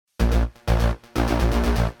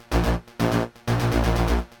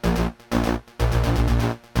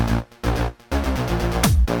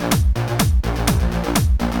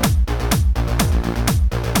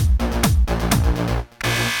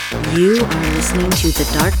You are listening to The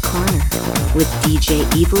Dark Corner with DJ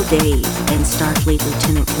Evil Dave and Starfleet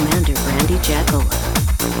Lieutenant Commander Brandy Jackola.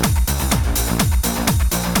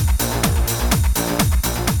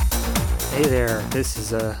 Hey there, this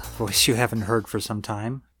is a voice you haven't heard for some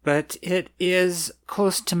time, but it is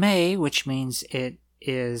close to May, which means it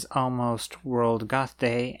is almost World Goth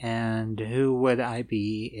Day, and who would I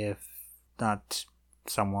be if not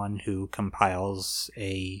someone who compiles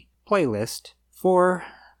a playlist for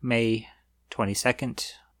May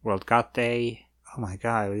 22nd, World Goth Day. Oh my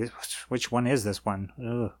god, which one is this one?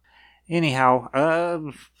 Ugh. Anyhow,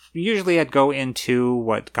 usually I'd go into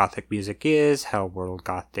what Gothic music is, how World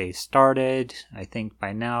Goth Day started. I think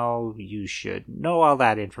by now you should know all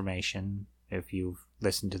that information if you've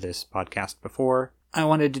listened to this podcast before. I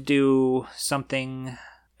wanted to do something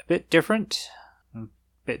a bit different, a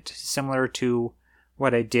bit similar to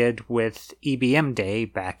what I did with EBM Day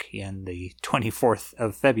back in the 24th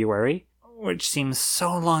of February, which seems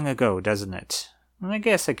so long ago, doesn't it? And I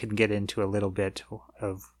guess I could get into a little bit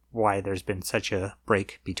of why there's been such a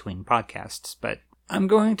break between podcasts, but I'm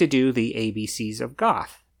going to do the ABCs of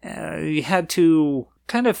Goth. You had to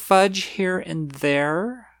kind of fudge here and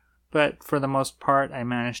there, but for the most part I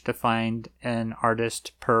managed to find an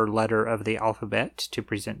artist per letter of the alphabet to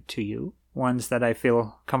present to you. Ones that I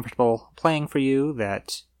feel comfortable playing for you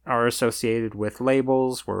that are associated with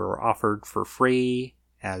labels, were offered for free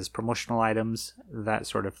as promotional items, that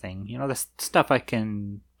sort of thing. You know, the stuff I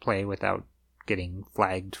can play without getting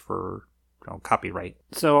flagged for copyright.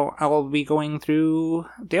 So I'll be going through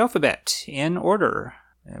the alphabet in order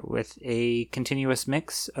with a continuous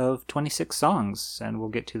mix of 26 songs, and we'll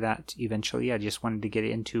get to that eventually. I just wanted to get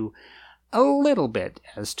into a little bit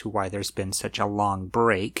as to why there's been such a long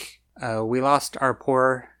break. We lost our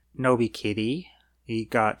poor Nobi kitty. He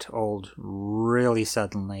got old really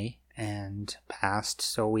suddenly and passed,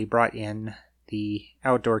 so we brought in the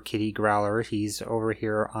outdoor kitty Growler. He's over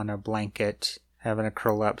here on a blanket having a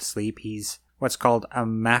curl up sleep. He's what's called a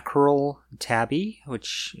mackerel tabby,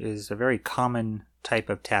 which is a very common type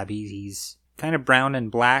of tabby. He's kind of brown and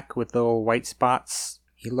black with little white spots.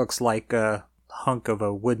 He looks like a hunk of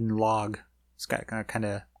a wooden log. He's got kind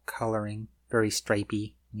of coloring, very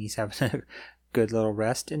stripy. He's having a good little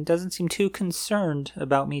rest and doesn't seem too concerned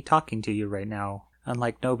about me talking to you right now.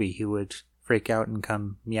 Unlike Nobi, who would freak out and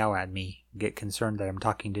come meow at me, get concerned that I'm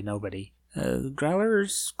talking to nobody.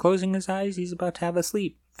 Growler's closing his eyes. He's about to have a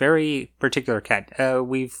sleep. Very particular cat.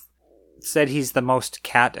 We've said he's the most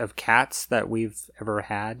cat of cats that we've ever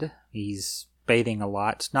had. He's bathing a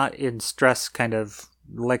lot. Not in stress kind of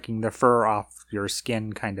licking the fur off your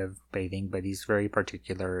skin kind of bathing, but he's very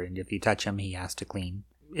particular, and if you touch him, he has to clean.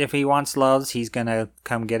 If he wants loves, he's gonna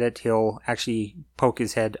come get it. He'll actually poke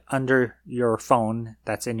his head under your phone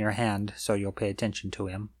that's in your hand, so you'll pay attention to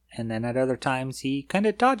him. And then at other times, he kind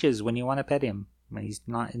of dodges when you want to pet him, when he's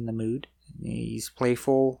not in the mood. He's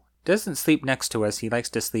playful. Doesn't sleep next to us. He likes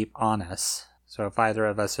to sleep on us. So if either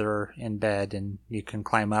of us are in bed, and you can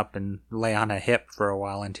climb up and lay on a hip for a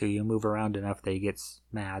while until you move around enough that he gets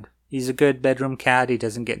mad. He's a good bedroom cat. He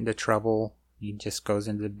doesn't get into trouble. He just goes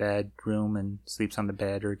into the bedroom and sleeps on the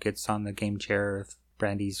bed or gets on the game chair if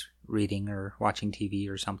Brandy's reading or watching TV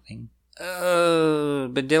or something.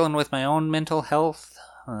 Been dealing with my own mental health.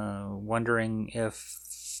 Wondering if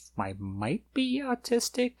I might be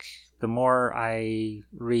autistic. The more I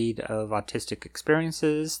read of autistic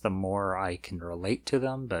experiences, the more I can relate to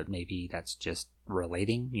them, but maybe that's just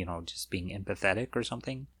relating, just being empathetic or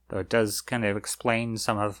something. Though it does kind of explain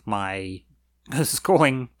some of my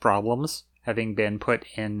schooling problems, having been put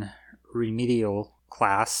in remedial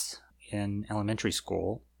class in elementary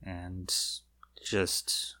school and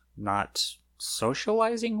just not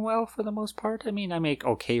socializing well for the most part. I mean, I make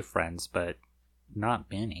okay friends, but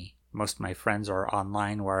not many. Most of my friends are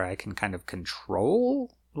online where I can kind of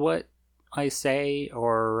control what I say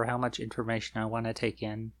or how much information I want to take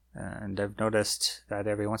in. And I've noticed that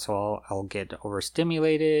every once in a while I'll get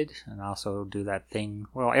overstimulated and also do that thing.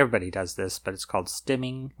 Well, everybody does this, but it's called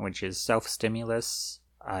stimming, which is self-stimulus.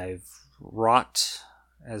 I've wrought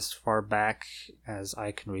as far back as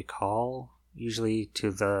I can recall, usually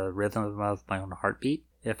to the rhythm of my own heartbeat.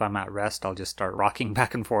 If I'm at rest, I'll just start rocking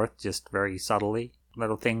back and forth, just very subtly.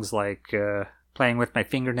 Little things like playing with my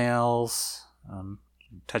fingernails,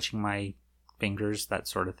 touching my fingers, that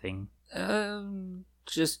sort of thing.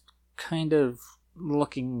 Just kind of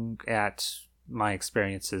looking at my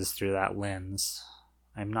experiences through that lens.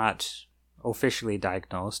 I'm not officially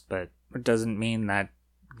diagnosed, but it doesn't mean that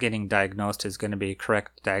getting diagnosed is going to be a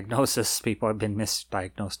correct diagnosis. People have been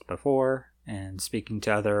misdiagnosed before, and speaking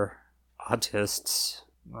to other autists,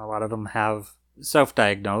 a lot of them have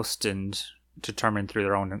self-diagnosed and determined through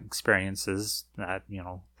their own experiences that,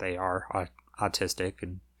 they are autistic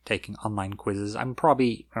and taking online quizzes. I'm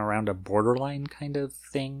probably around a borderline kind of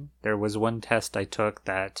thing. There was one test I took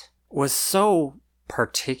that was so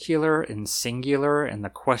particular and singular, and the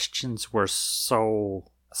questions were so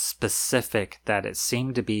specific that it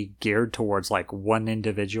seemed to be geared towards like one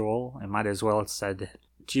individual. It might as well have said,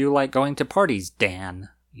 "Do you like going to parties, Dan?"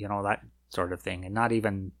 That sort of thing, and not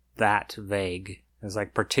even that vague. It was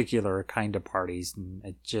like particular kind of parties, and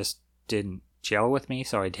it just didn't gel with me,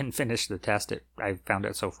 so I didn't finish the test. I found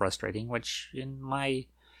it so frustrating, which in my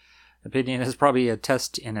opinion is probably a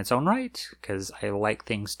test in its own right, because I like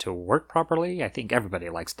things to work properly. I think everybody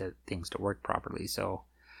likes things to work properly, so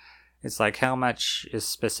it's like how much is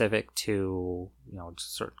specific to,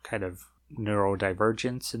 sort of kind of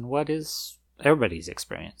neurodivergence and what is everybody's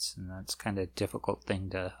experience. And that's kind of a difficult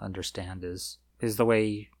thing to understand is the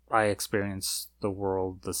way I experience the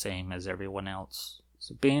world the same as everyone else.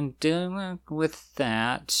 So dealing with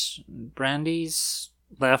that, Brandy's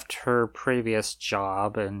left her previous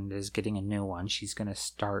job and is getting a new one. She's going to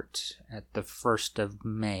start at the 1st of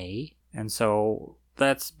May. And so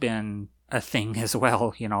that's been a thing as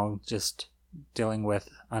well, just dealing with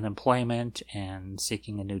unemployment and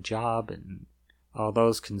seeking a new job and all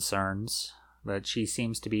those concerns. But she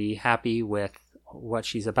seems to be happy with what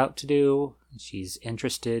she's about to do. She's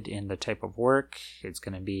interested in the type of work. It's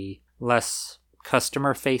going to be less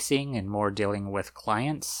customer facing and more dealing with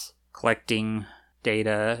clients, collecting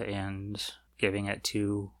data and giving it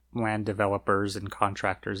to land developers and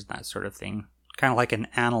contractors and that sort of thing. Kind of like an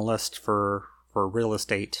analyst for real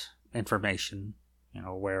estate information,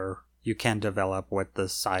 where you can develop what the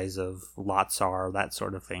size of lots are, that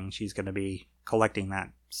sort of thing. She's going to be collecting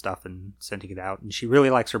that stuff and sending it out. And she really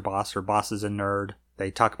likes her boss. Her boss is a nerd. They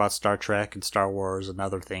talk about Star Trek and Star Wars and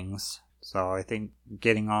other things. So I think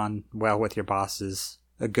getting on well with your boss is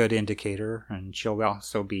a good indicator. And she'll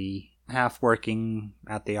also be half working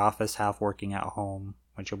at the office, half working at home,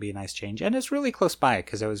 which will be a nice change. And it's really close by,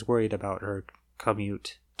 because I was worried about her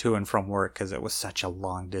commute to and from work, because it was such a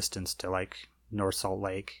long distance to like North Salt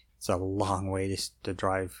Lake. It's a long way to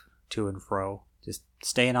drive to and fro. Just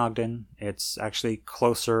stay in Ogden. It's actually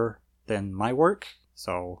closer than my work,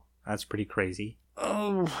 so that's pretty crazy.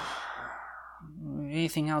 Oh,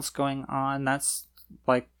 anything else going on? That's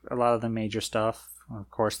like a lot of the major stuff. Of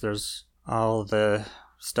course, there's all the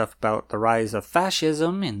stuff about the rise of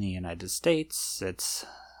fascism in the United States. It's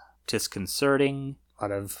disconcerting. A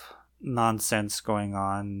lot of nonsense going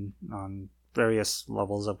on various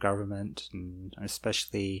levels of government, and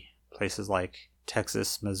especially places like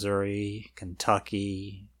Texas, Missouri,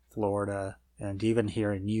 Kentucky, Florida, and even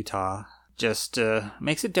here in Utah. Just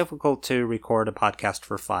makes it difficult to record a podcast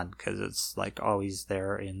for fun, because it's like always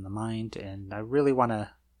there in the mind, and I really want to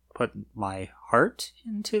put my heart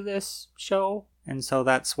into this show, and so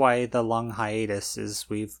that's why the long hiatus is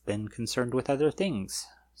we've been concerned with other things.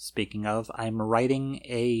 Speaking of, I'm writing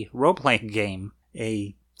a role-playing game,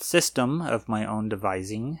 a system of my own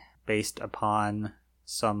devising based upon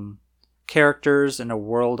some characters in a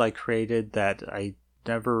world I created that I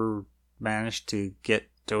never managed to get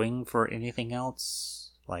doing for anything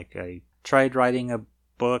else. Like, I tried writing a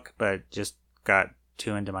book, but just got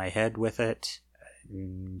too into my head with it,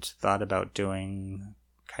 and thought about doing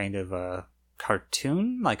kind of a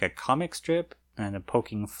cartoon, like a comic strip, and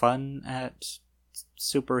poking fun at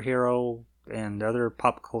superhero and other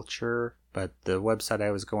pop culture, but the website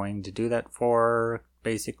I was going to do that for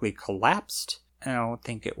basically collapsed. I don't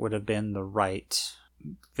think it would have been the right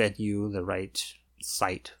venue, the right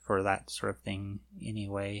site for that sort of thing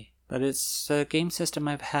anyway. But it's a game system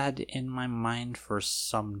I've had in my mind for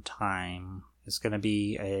some time. It's going to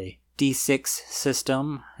be a D6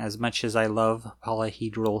 system. As much as I love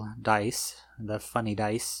polyhedral dice, the funny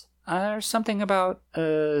dice, there's something about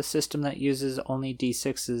a system that uses only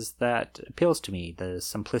D6s that appeals to me, the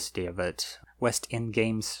simplicity of it. West End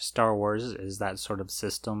Games Star Wars is that sort of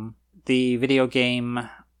system. The video game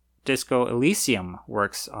Disco Elysium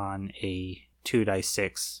works on a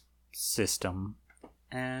 2x6 system,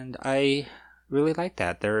 and I really like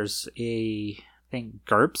that. There's I think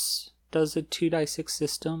GURPS does a 2x6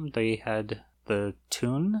 system. They had the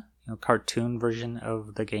cartoon version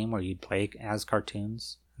of the game where you'd play as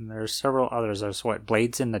cartoons. And there's several others. There's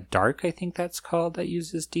Blades in the Dark, I think that's called, that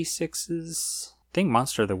uses D6s. I think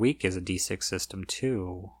Monster of the Week is a D6 system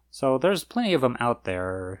too. So there's plenty of them out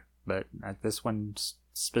there, but this one's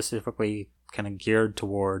specifically kind of geared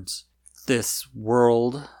towards this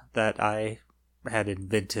world that I had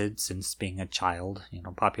invented since being a child,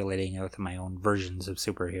 populating it with my own versions of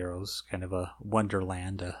superheroes, kind of a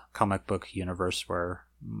wonderland, a comic book universe where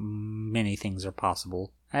many things are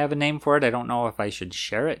possible. I have a name for it. I don't know if I should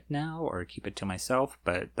share it now or keep it to myself,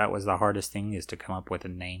 but that was the hardest thing, is to come up with a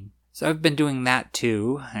name. So I've been doing that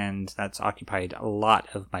too, and that's occupied a lot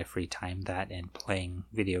of my free time, that and playing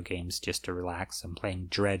video games just to relax. I'm playing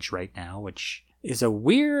Dredge right now, which is a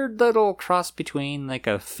weird little cross between like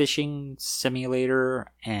a fishing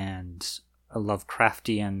simulator and a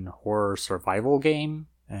Lovecraftian horror survival game.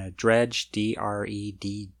 Dredge,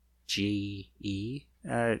 Dredge.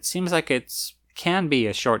 It seems like it can be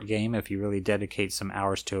a short game if you really dedicate some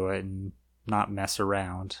hours to it and not mess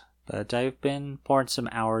around. But I've been pouring some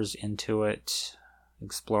hours into it,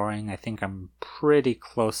 exploring. I think I'm pretty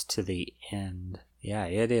close to the end. Yeah,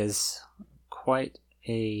 it is quite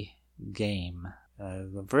a game.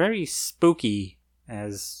 Very spooky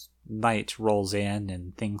as night rolls in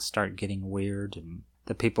and things start getting weird, and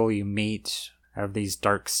the people you meet have these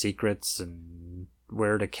dark secrets and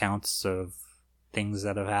weird accounts of things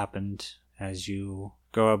that have happened as you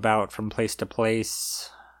go about from place to place,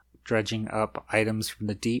 dredging up items from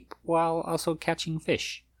the deep while also catching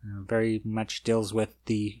fish. Very much deals with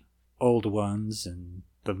the old ones and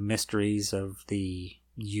the mysteries of the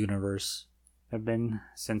universe.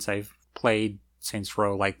 Since I've played Saints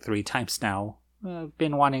Row like 3 times now, I've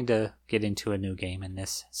been wanting to get into a new game, and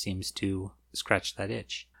this seems to scratch that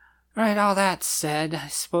itch. Alright, all that said, I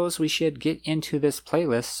suppose we should get into this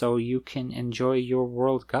playlist so you can enjoy your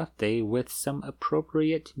World Goth Day with some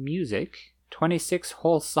appropriate music. 26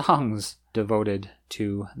 whole songs devoted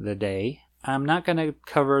to the day. I'm not going to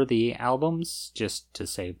cover the albums just to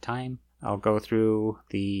save time. I'll go through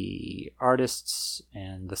the artists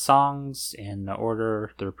and the songs in the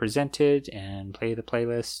order they're presented and play the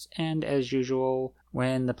playlist. And as usual,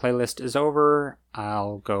 when the playlist is over,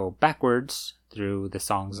 I'll go backwards through the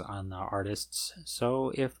songs on the artists.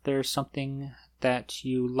 So if there's something that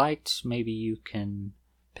you liked, maybe you can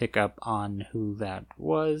pick up on who that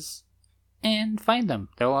was and find them.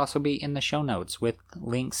 They'll also be in the show notes with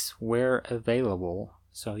links where available,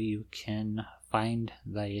 so you can find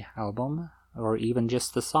the album or even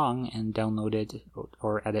just the song and download it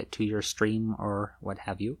or add it to your stream or what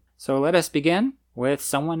have you. So let us begin with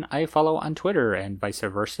someone I follow on Twitter and vice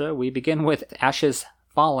versa. We begin with Ashes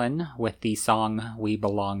Fallen with the song We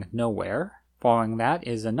Belong Nowhere. Following that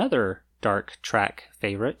is another dark track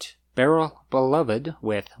favorite, Beryl Beloved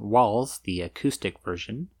with Walls, the acoustic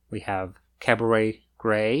version. We have Cabaret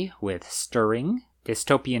Grey with Stirring,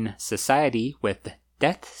 Dystopian Society with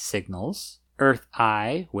Death Signals, Earth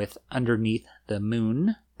Eye with Underneath the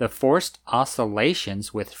Moon, The Forced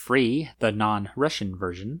Oscillations with Free, the non-Russian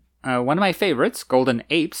version. One of my favorites, Golden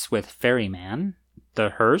Apes with Ferryman, The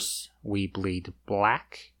Hearse, We Bleed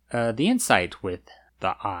Black, The Insight with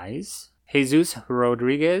The Eyes, Jesus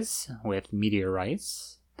Rodriguez with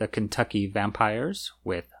Meteorites, The Kentucky Vampires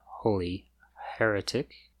with Holy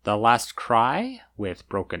Heretic, The Last Cry with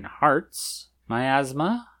Broken Hearts,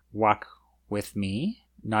 Miasma, Walk With Me,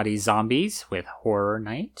 Naughty Zombies with Horror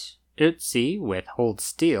Night, Ötzi with Hold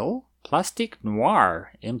Still, Plastic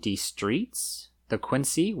Noir, Empty Streets, The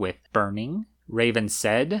Quincy with Burning, Raven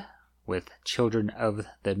Said with Children of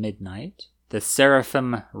the Midnight, The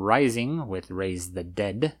Seraphim Rising with Raise the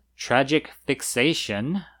Dead, Tragic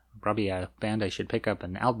Fixation, probably a band I should pick up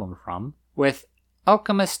an album from, with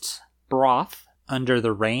Alchemist Broth, Under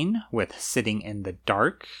the Rain with Sitting in the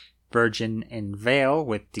Dark, Virgin in Veil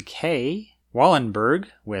with Decay, Wallenberg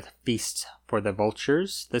with Feast for the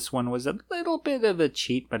Vultures. This one was a little bit of a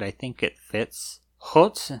cheat, but I think it fits.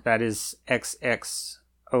 Hot, that is XXOT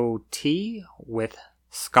with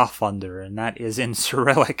Scaphander, and that is in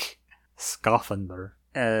Cyrillic. Scaphander.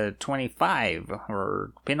 25,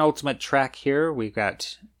 or penultimate track here, we've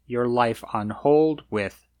got Your Life on Hold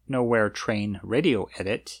with Nowhere Train Radio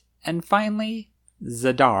Edit. And finally,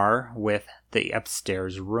 Zadar with The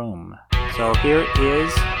Upstairs Room. So here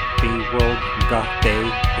is the World Goth Day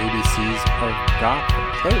ABCs of Goth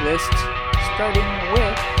playlist, starting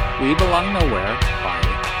with We Belong Nowhere by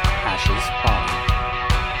Ashes Fallen.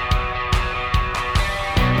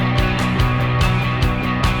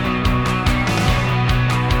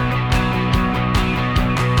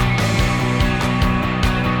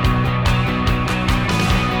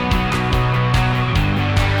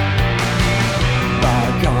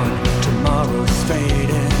 Bygone, tomorrow's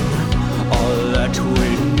fading. All that we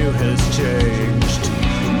knew has changed.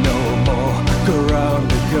 No more ground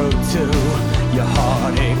to go to. Your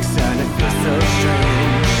heart aches and it feels so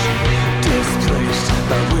strange. Displaced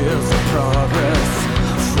by wheels of progress.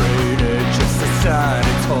 Freighted just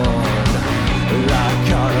society torn.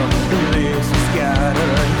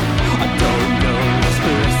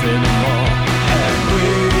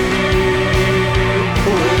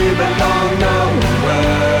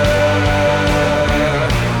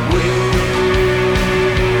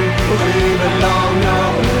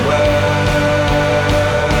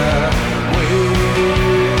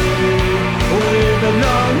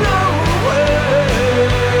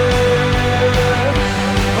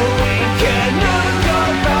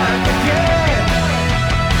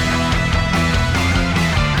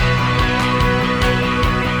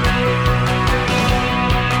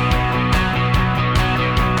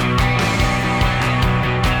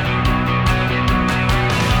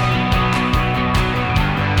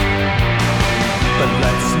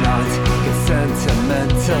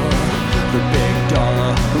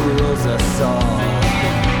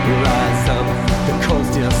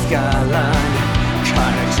 skyline,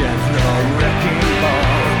 kinda general wrecking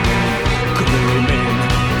ball. Gleaming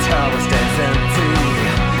tower stands empty,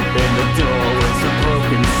 in the doorway's a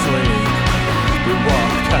broken sling. We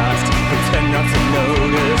walk past, pretend not to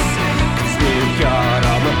notice, 'cause we've got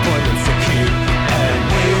our appointments to keep. And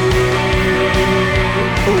we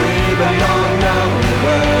belong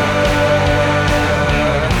nowhere.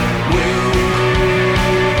 We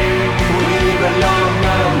belong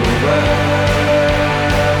nowhere.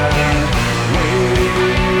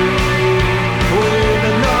 We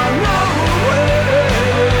belong nowhere.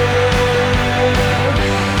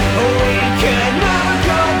 We can never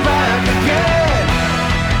go back again.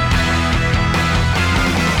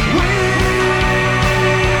 We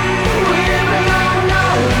belong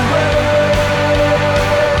nowhere.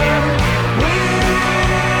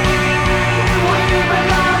 We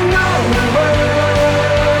belong nowhere.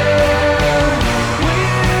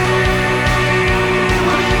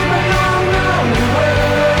 We belong nowhere.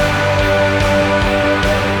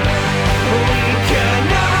 We can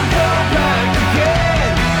never go back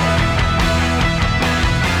again.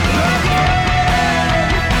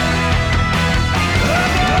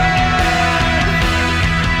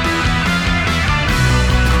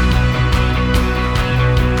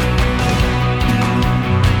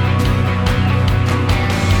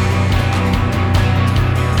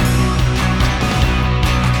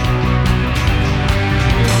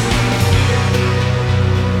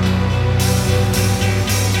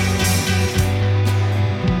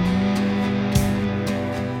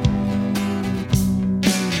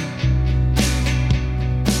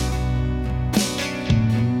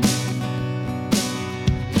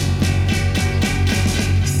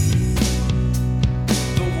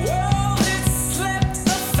 The world has slept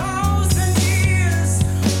 1,000 years,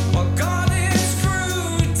 while God is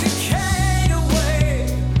crude, decayed away.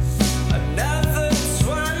 Another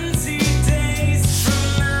 20 days from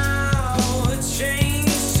now, a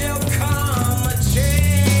change shall come, a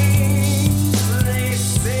change, they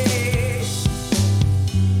say.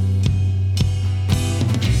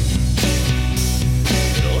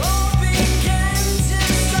 It'll all begin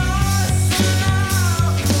just us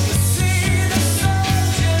now. See the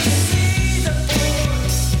soldiers, see the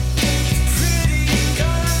boys, pretty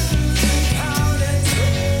guns and powder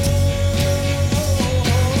toys.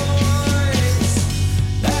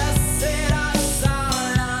 They'll set us all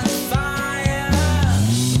on fire,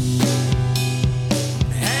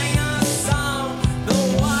 hang us on the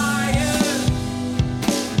wire.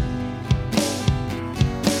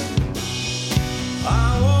 I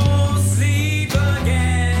won't sleep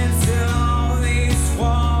again till all these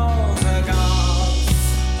walls are gone.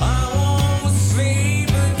 I won't sleep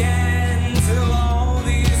again till all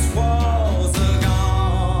these walls are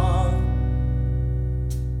gone.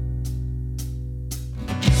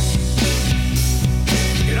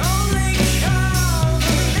 Can only count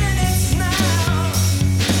the minutes now,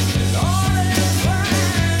 and all their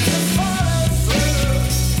plans to follow through.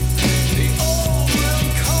 The old will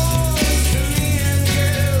call to me and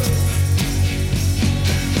you.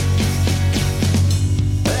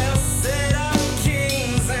 They'll set up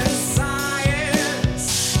kings and sires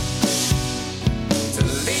to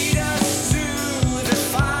lead us to the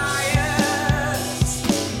fires.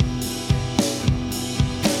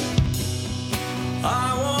 I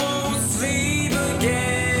won't sleep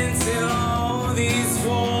again till all these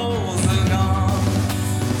walls are gone.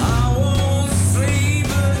 I won't sleep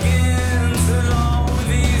again till all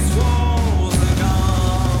these walls are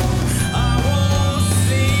gone. I won't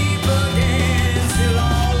sleep again till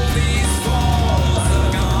all these walls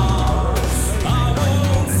are gone. I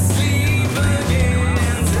won't sleep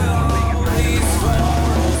again till all these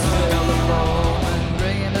walls are gone. And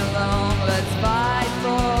bring it along, let's fight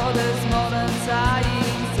for this modern time.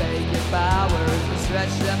 Take your powers and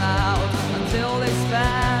stretch them out until they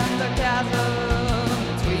span the chasm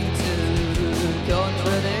between two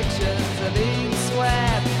contradictions are being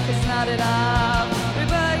swept. It's not enough.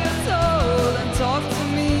 Prepare your soul and talk to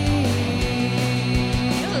me.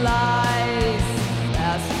 Lies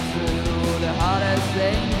passing through the hardest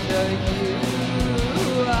danger you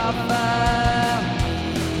are found.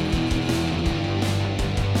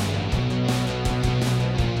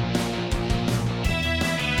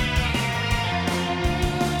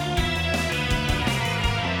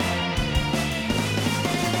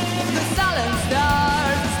 The silent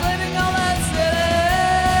stars sleeping on the city,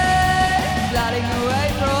 gliding away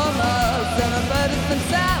from us, and a burdensome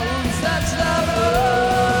sound such the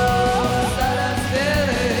road, silent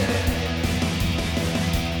spirit.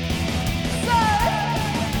 Silent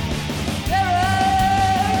spirit.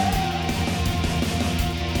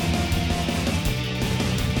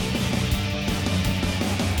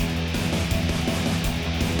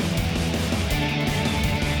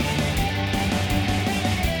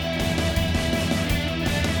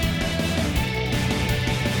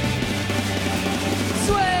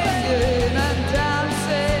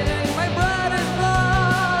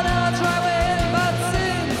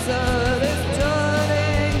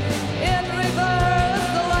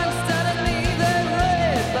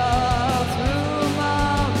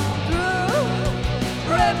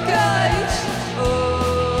 ribcage.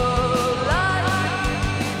 Oh, life,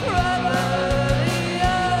 rebellion.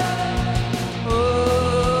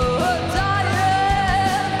 Oh,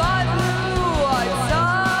 dying by blue white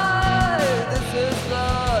side. This is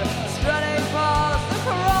blood spreading past the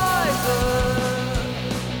horizon.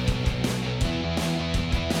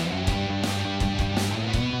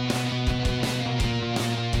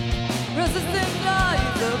 Resisting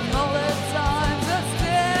light of mullet times are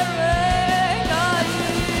staring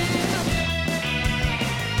naive.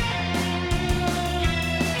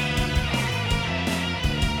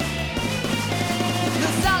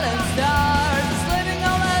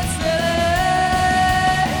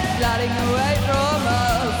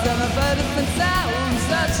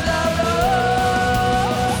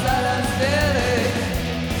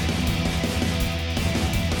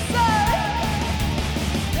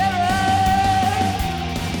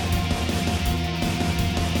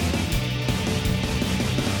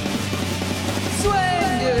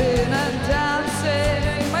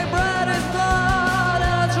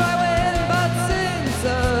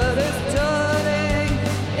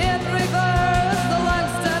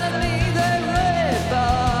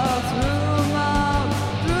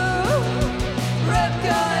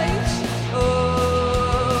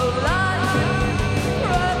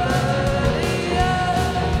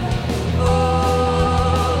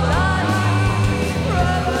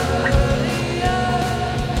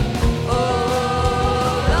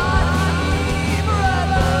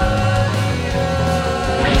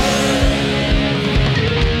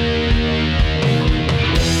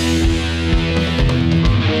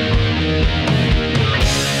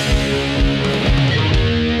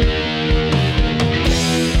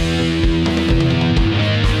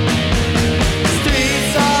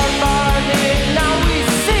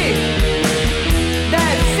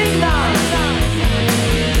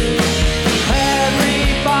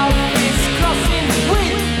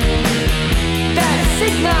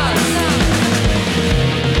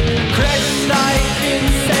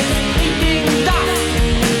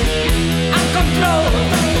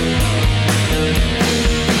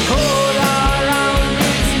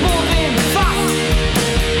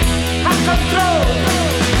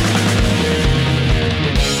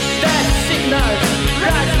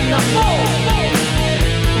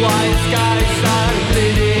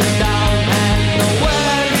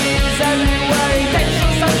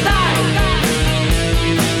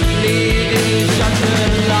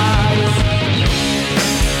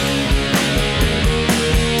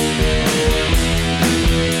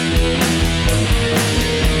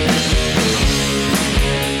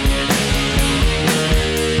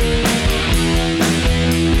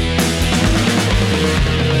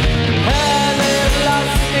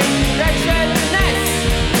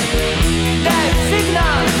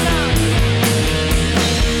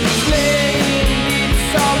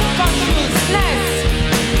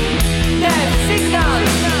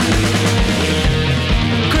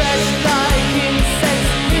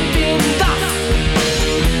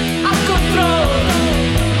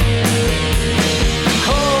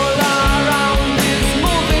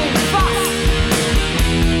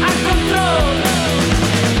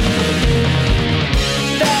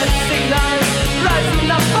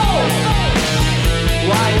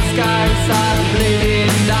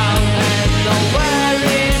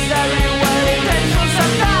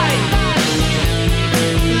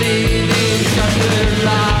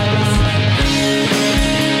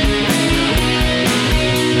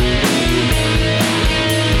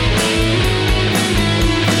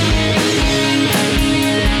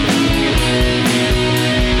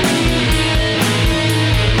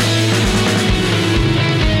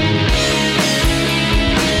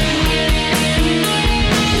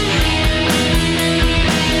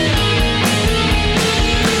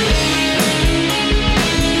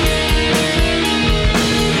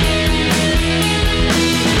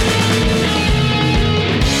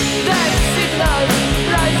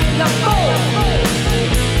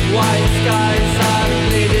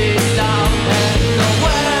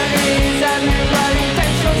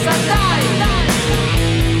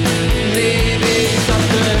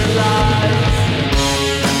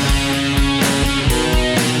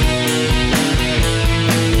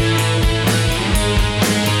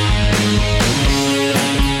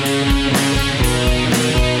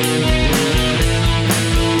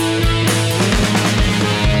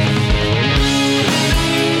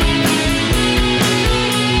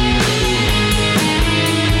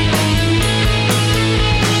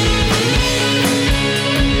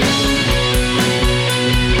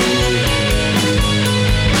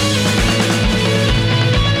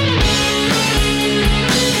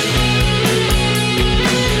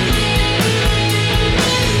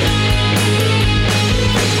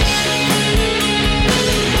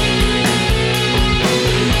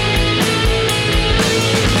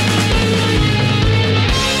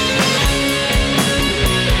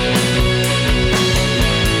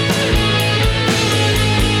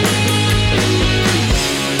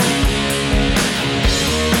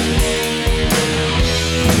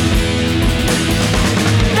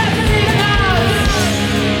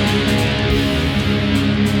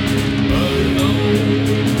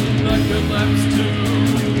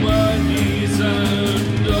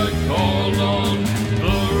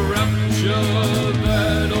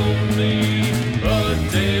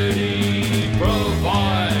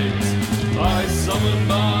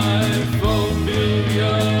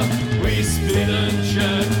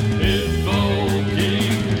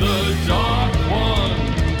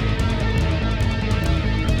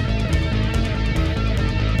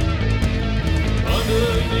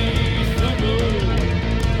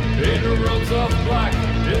 robes of black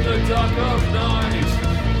in the dark of night,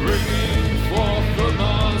 bringing forth the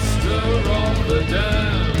master of the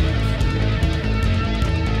damned,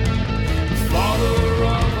 father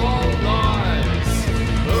of all lies,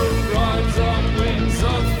 who rides on wings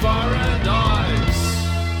of fire and ice.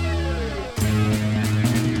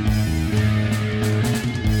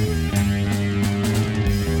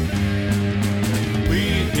 We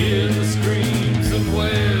hear the screams and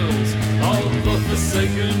wails of the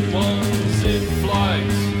forsaken ones in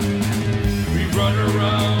flight. We run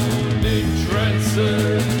around in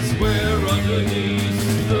trances where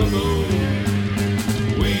underneath the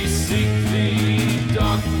moon we seek thee,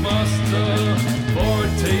 Dark Master, for a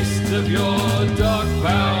taste of your dark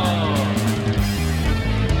power.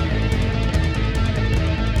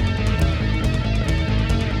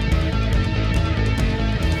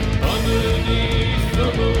 Underneath the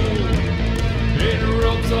moon, in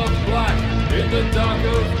robes of black, in the dark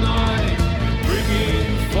of night,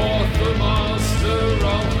 bringing forth the master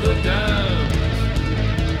of the damned,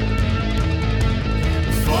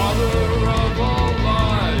 father of all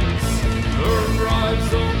lies,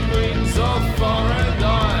 arrives on wings of fire and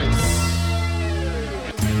ice.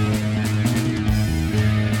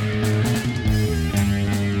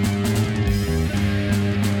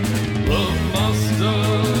 The master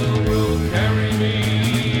will carry me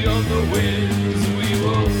on the winds, we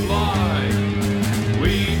will fly.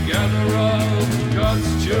 We gather up God's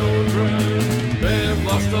children, they've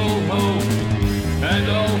lost all hope and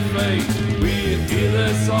all faith. We hear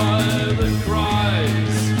their silent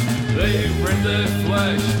cries, they rend their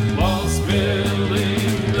flesh while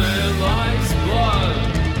spilling their life's blood.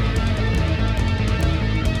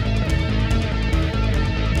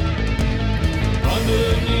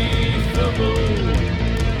 Underneath the moon,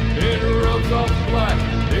 in robes of black,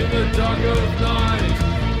 in the dark of night,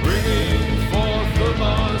 bringing forth the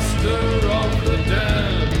master of the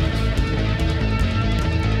damned,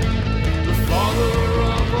 the father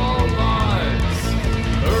of all lies,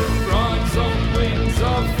 arrives on wings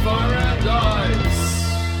of fire and ice.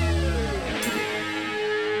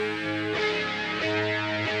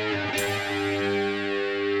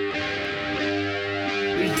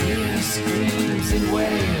 We hear screams and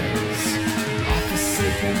wails of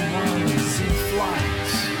forsaken ones in flight.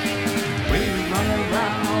 We run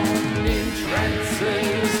around in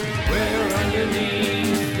trances where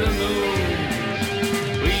underneath the moon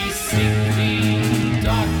we seek thee,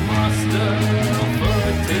 Dark Master, for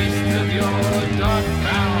a taste of your dark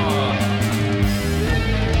power.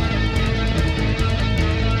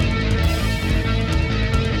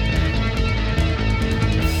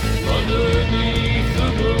 Underneath the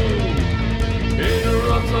moon, in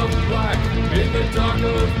robes of black, in the dark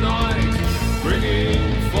of night, bringing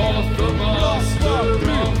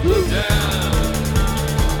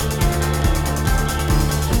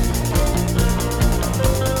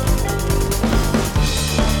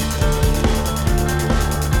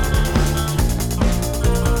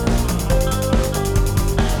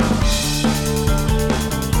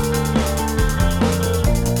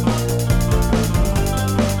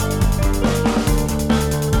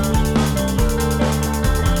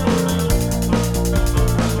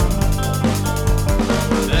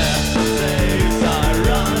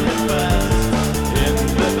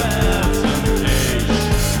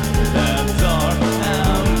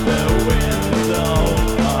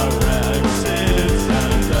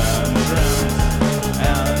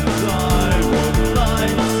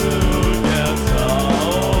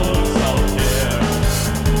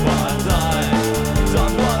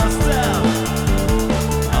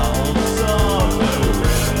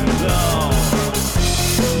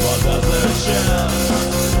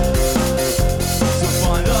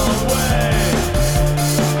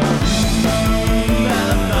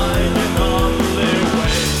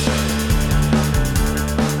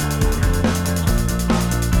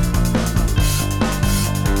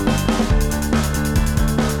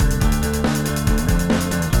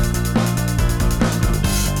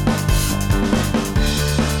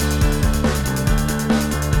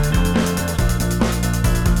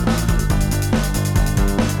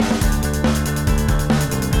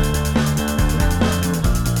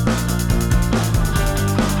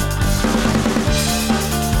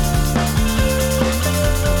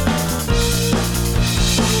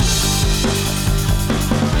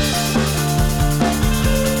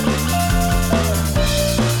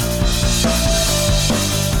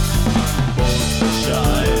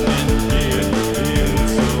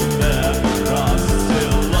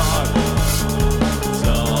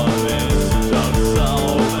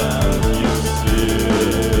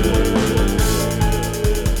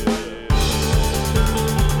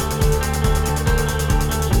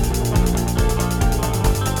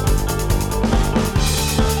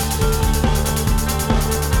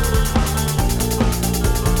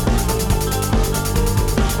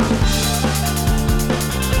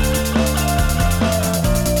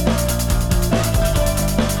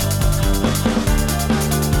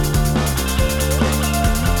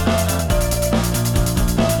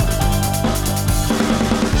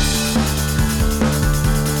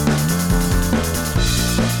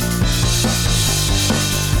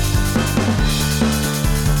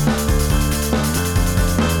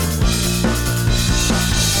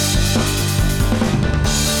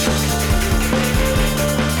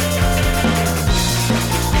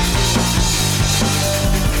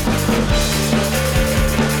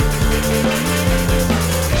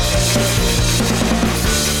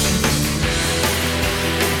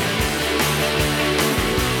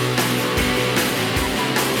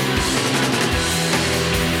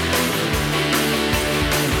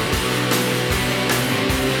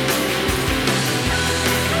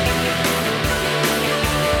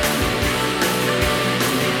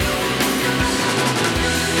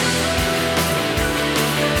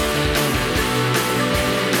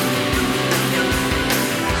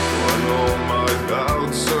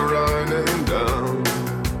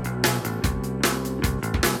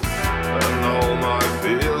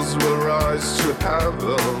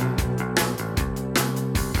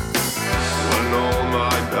When all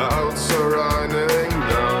my doubts are raining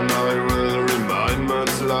down, I will remind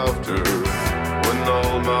man's laughter. When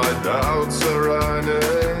all my doubts are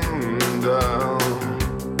raining down,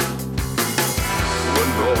 when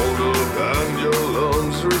all the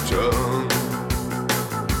pendulums return,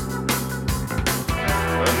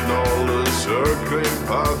 and all the circling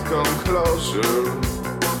path come closer.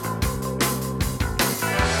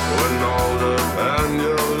 When all the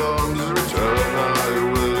pendulums return, I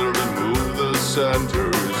will remove the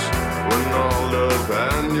centers. When all the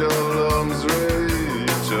pendulums return.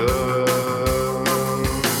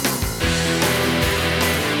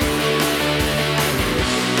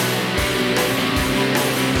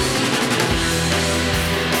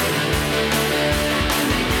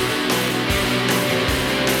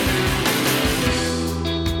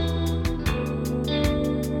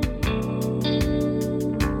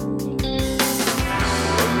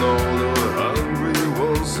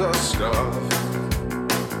 Are stuffed,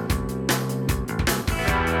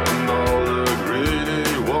 and all the greedy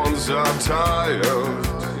ones are tired.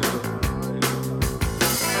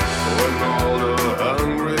 When all the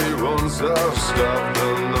hungry ones are stopped,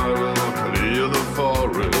 then I will clear the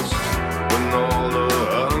forest. When all the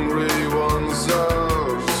hungry ones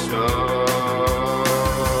are stopped,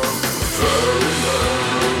 Ferryman,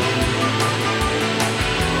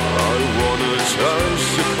 I wanna change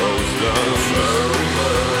the coast down.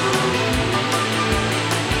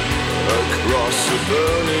 Across the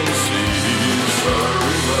burning seas,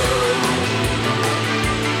 Ferryman,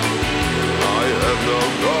 I have no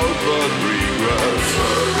gold but regret,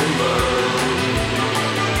 Ferryman,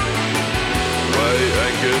 weigh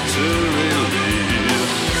anchor to release.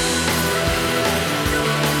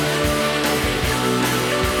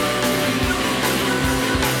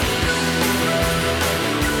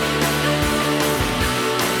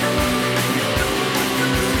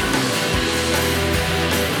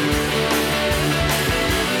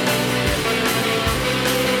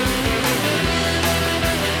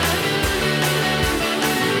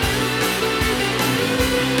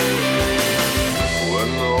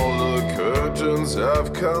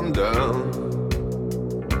 Have come down,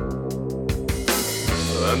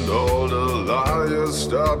 and all the liars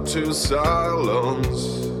stop to silence.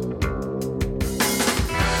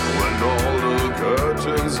 When all the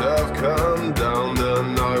curtains have come down,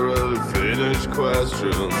 then I will finish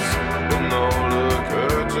questions. When all the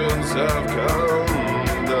curtains have come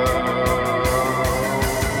down,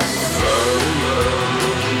 Ferryman,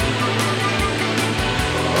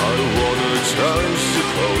 I wanna change the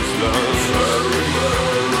coastline,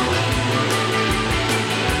 Ferryman,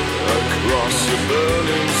 across the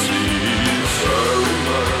burning seas,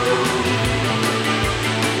 Ferryman,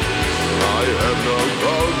 I have no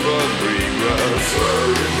gold but regret,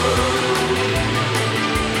 Ferryman,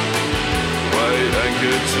 weigh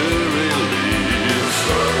anchor to release,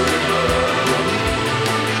 Ferryman.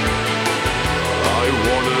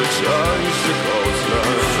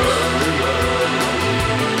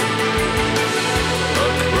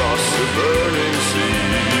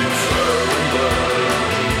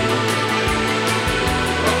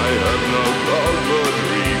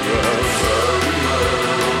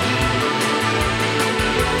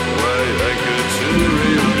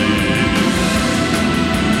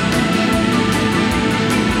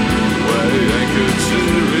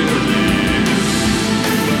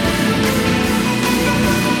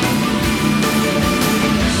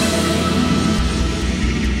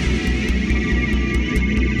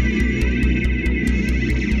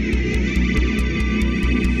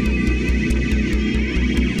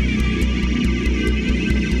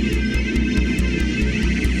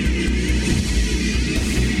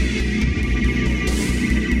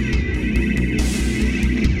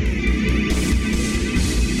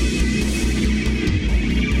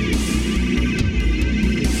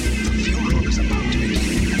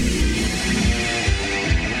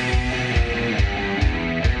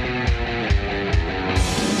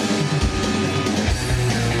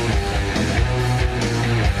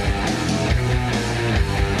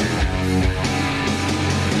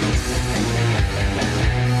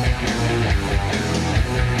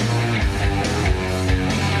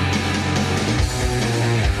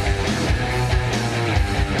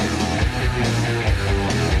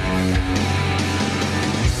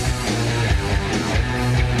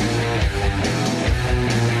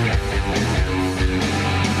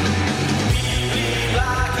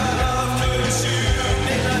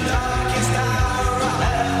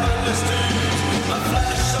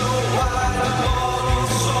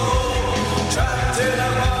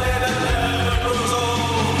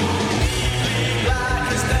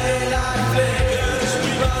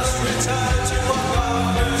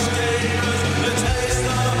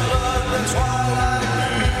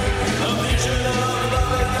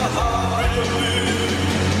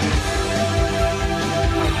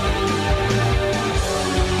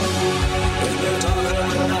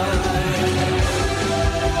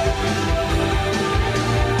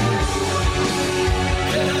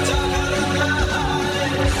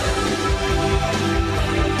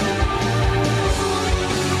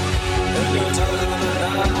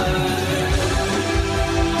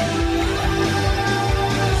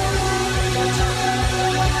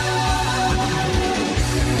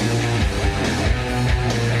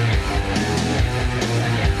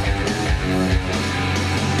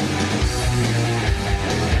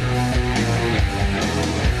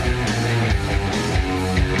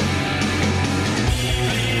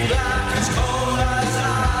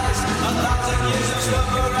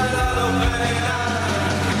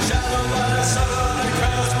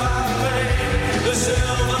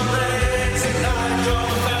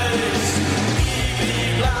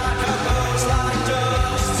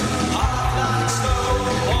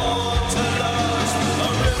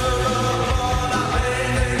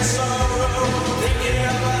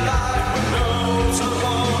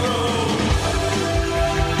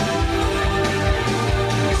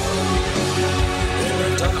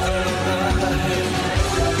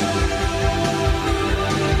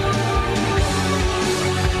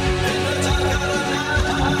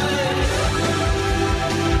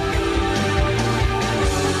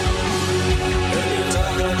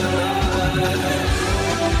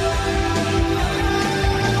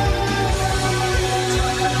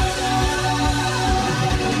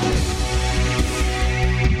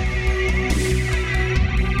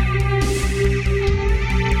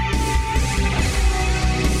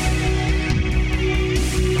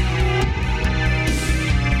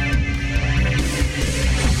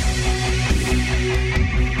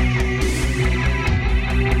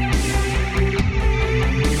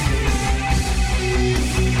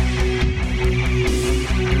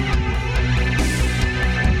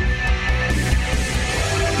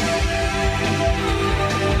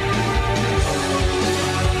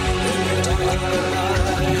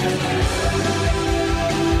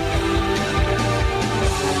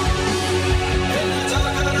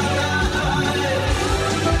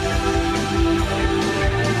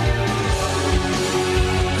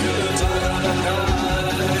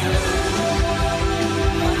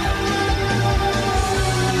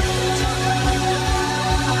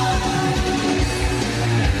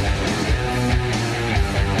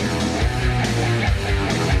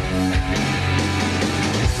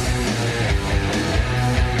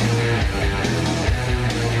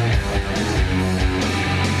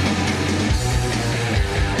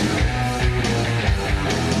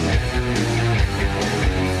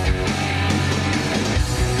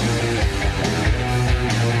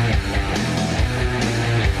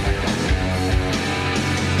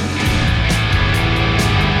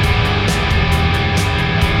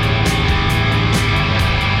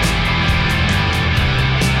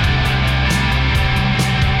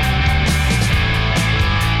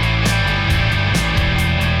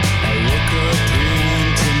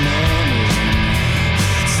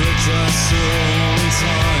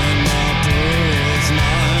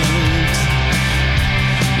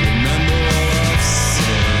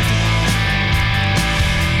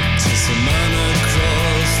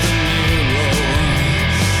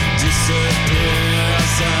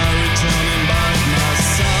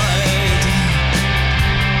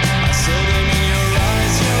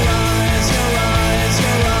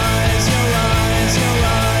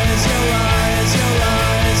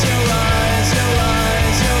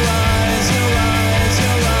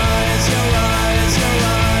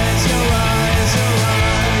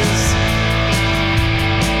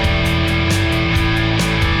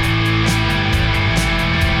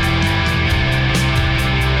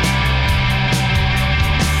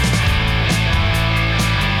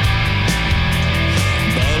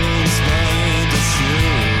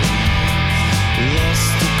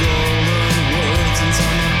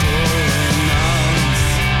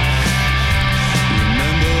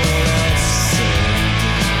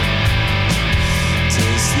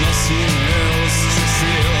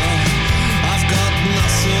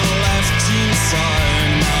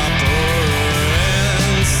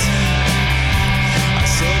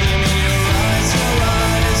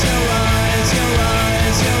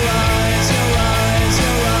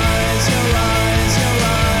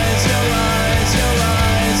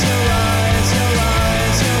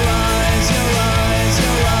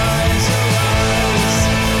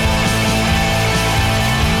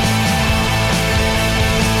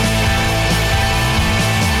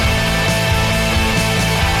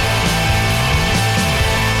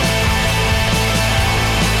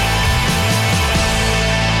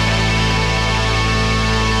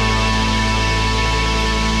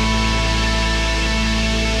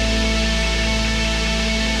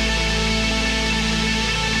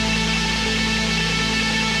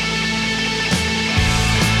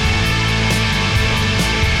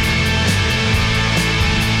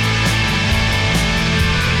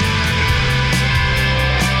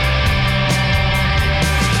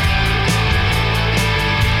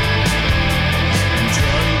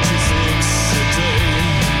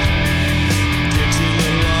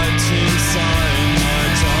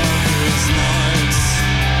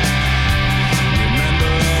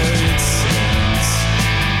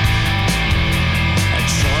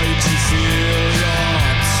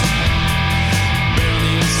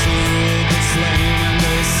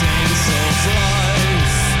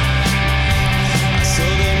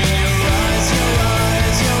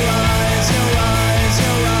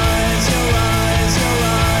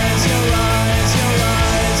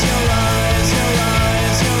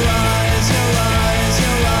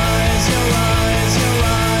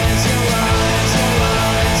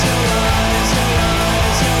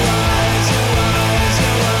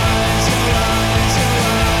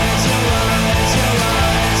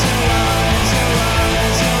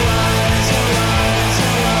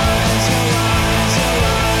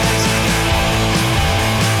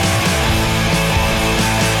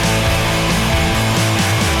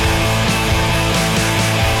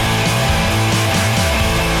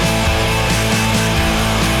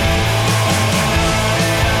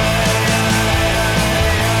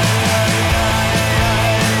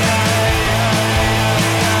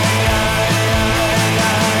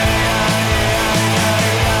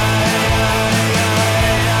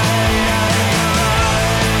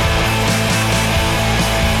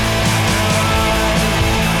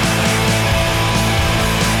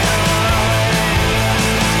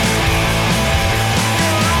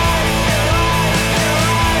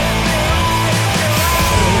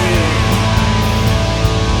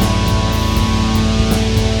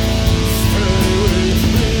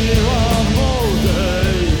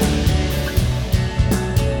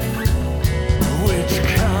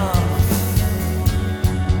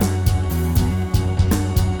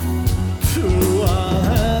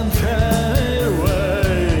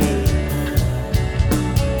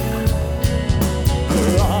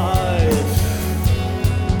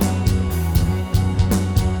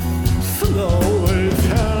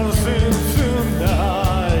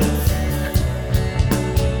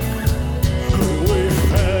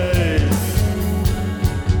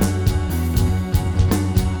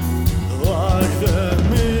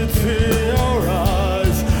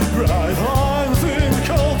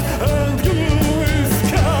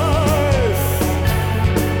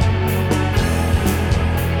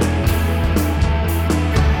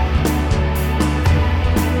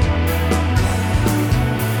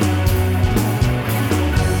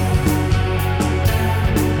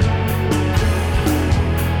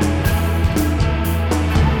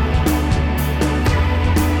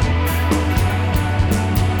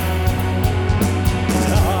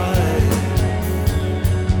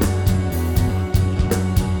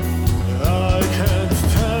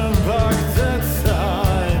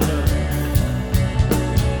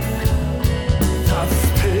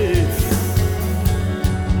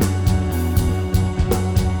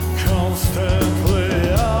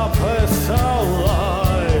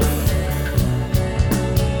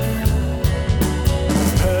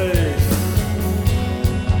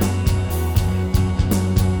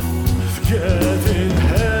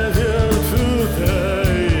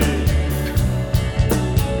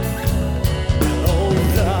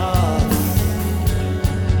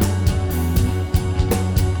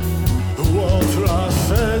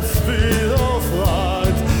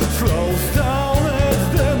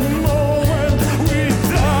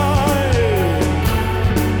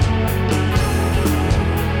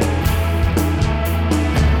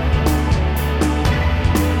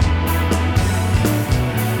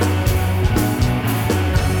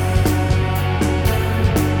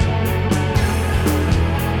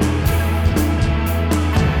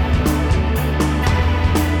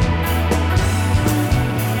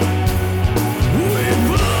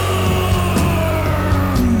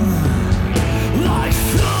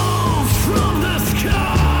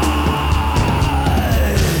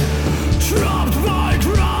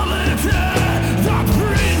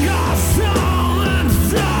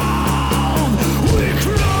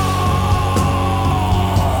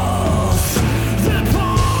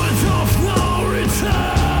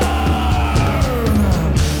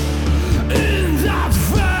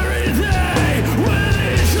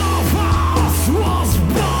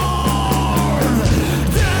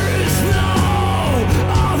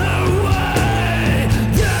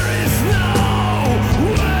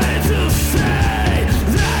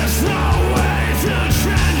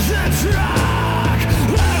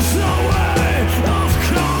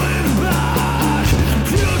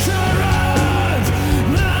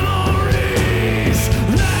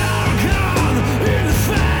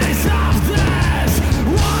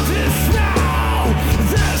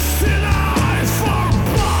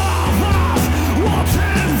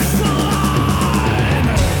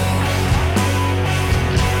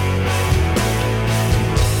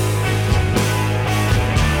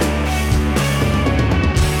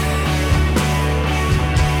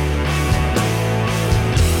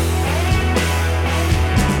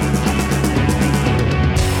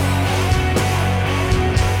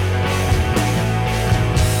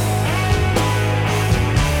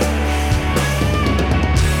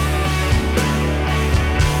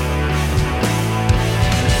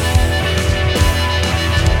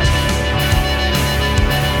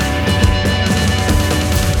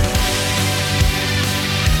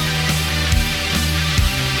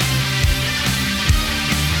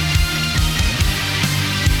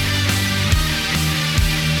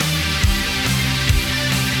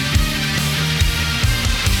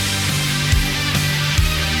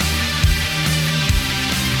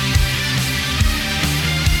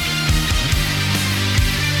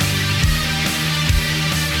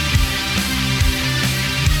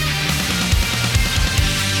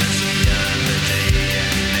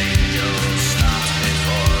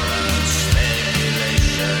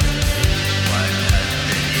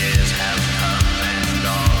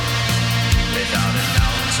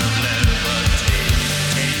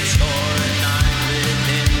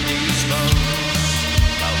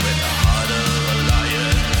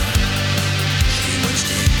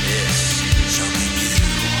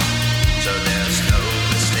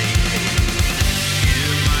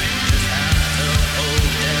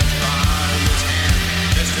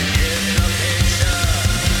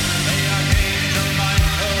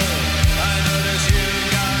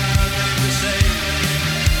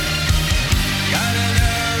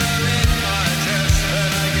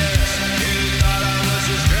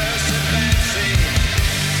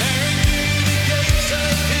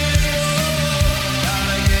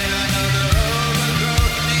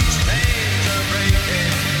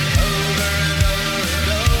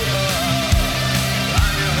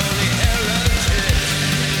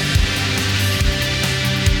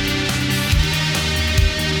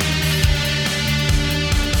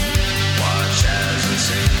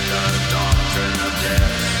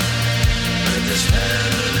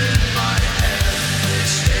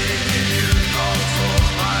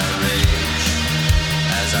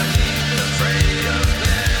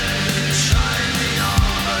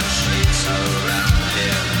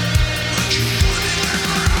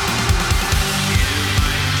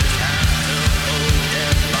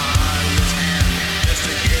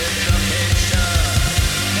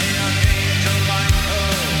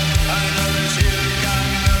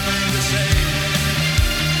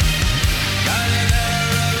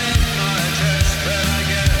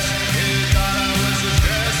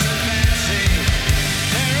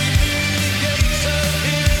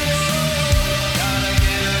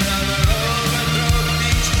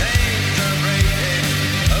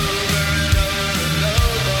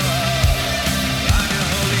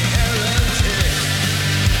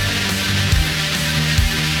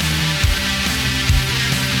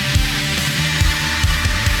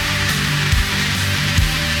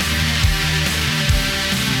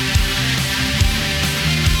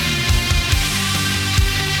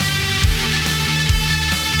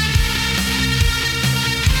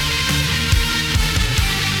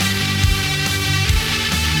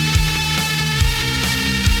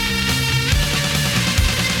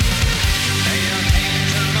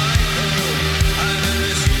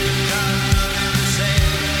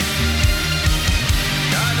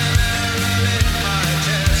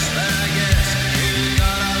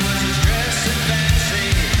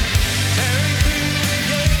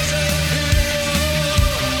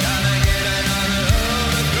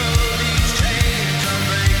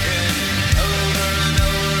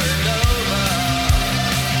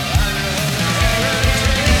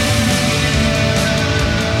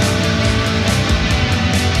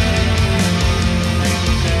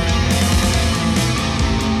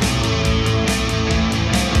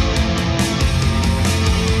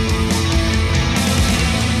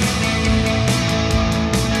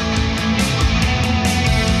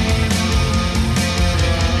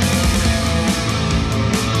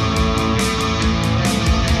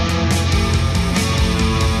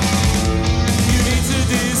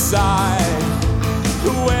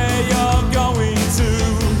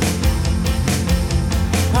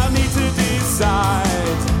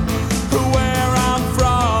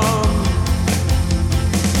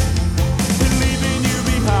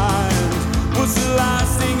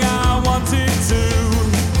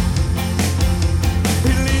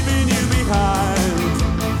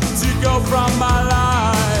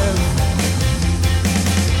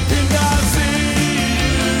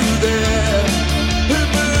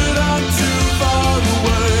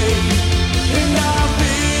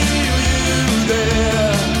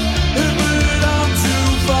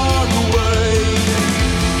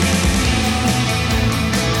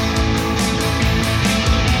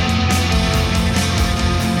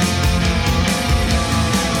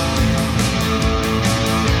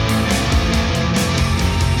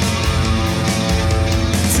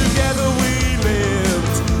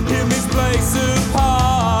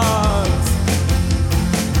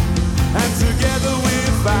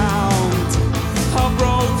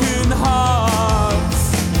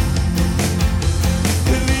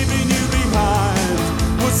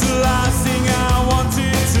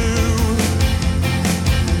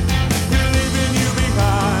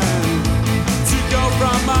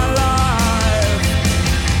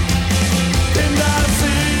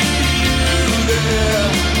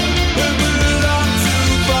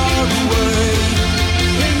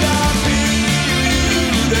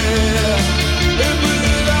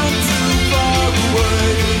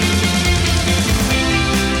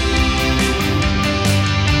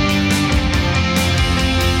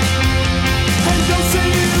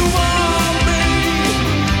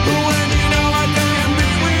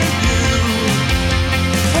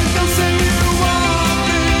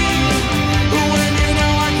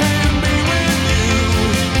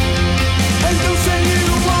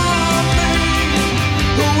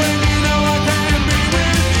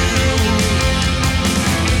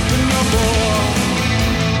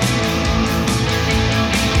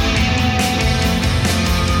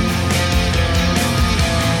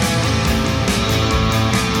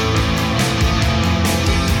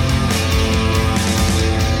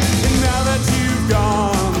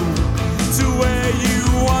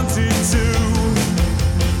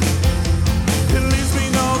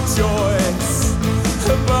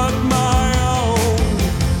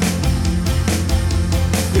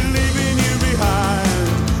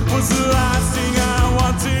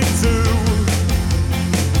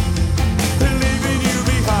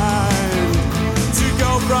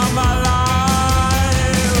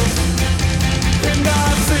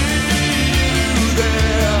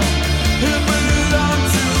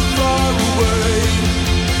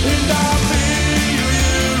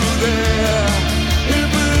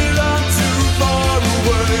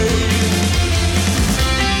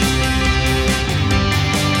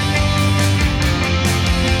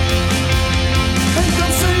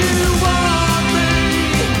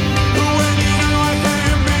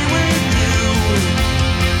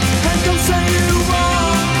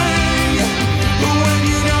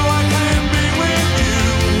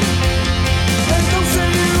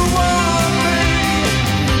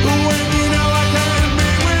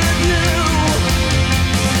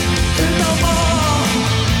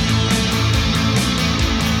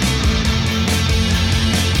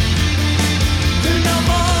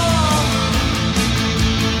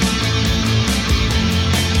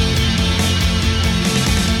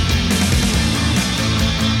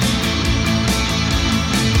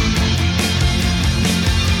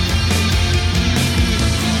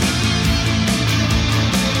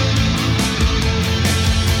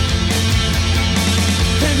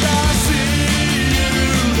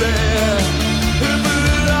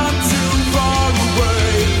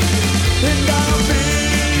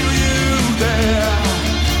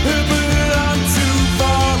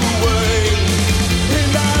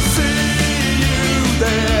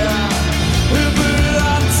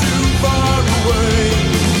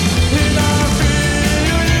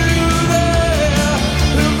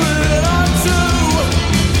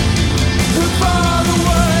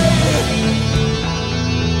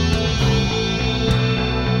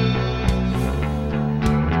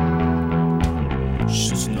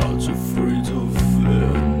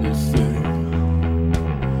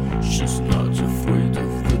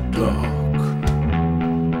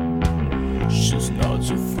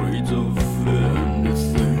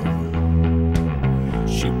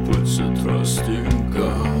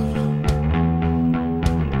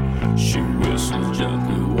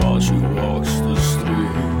 she walks the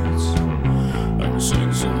streets and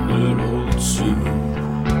sings a little tune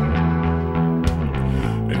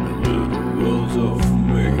in a little world of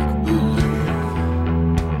make-believe.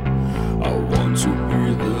 I want to be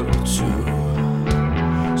there too.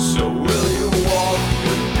 So will you walk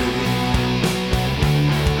with me?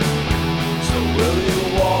 So will you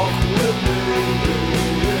walk with me?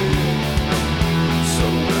 So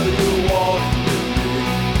will you walk with me?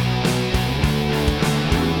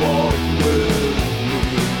 Walk with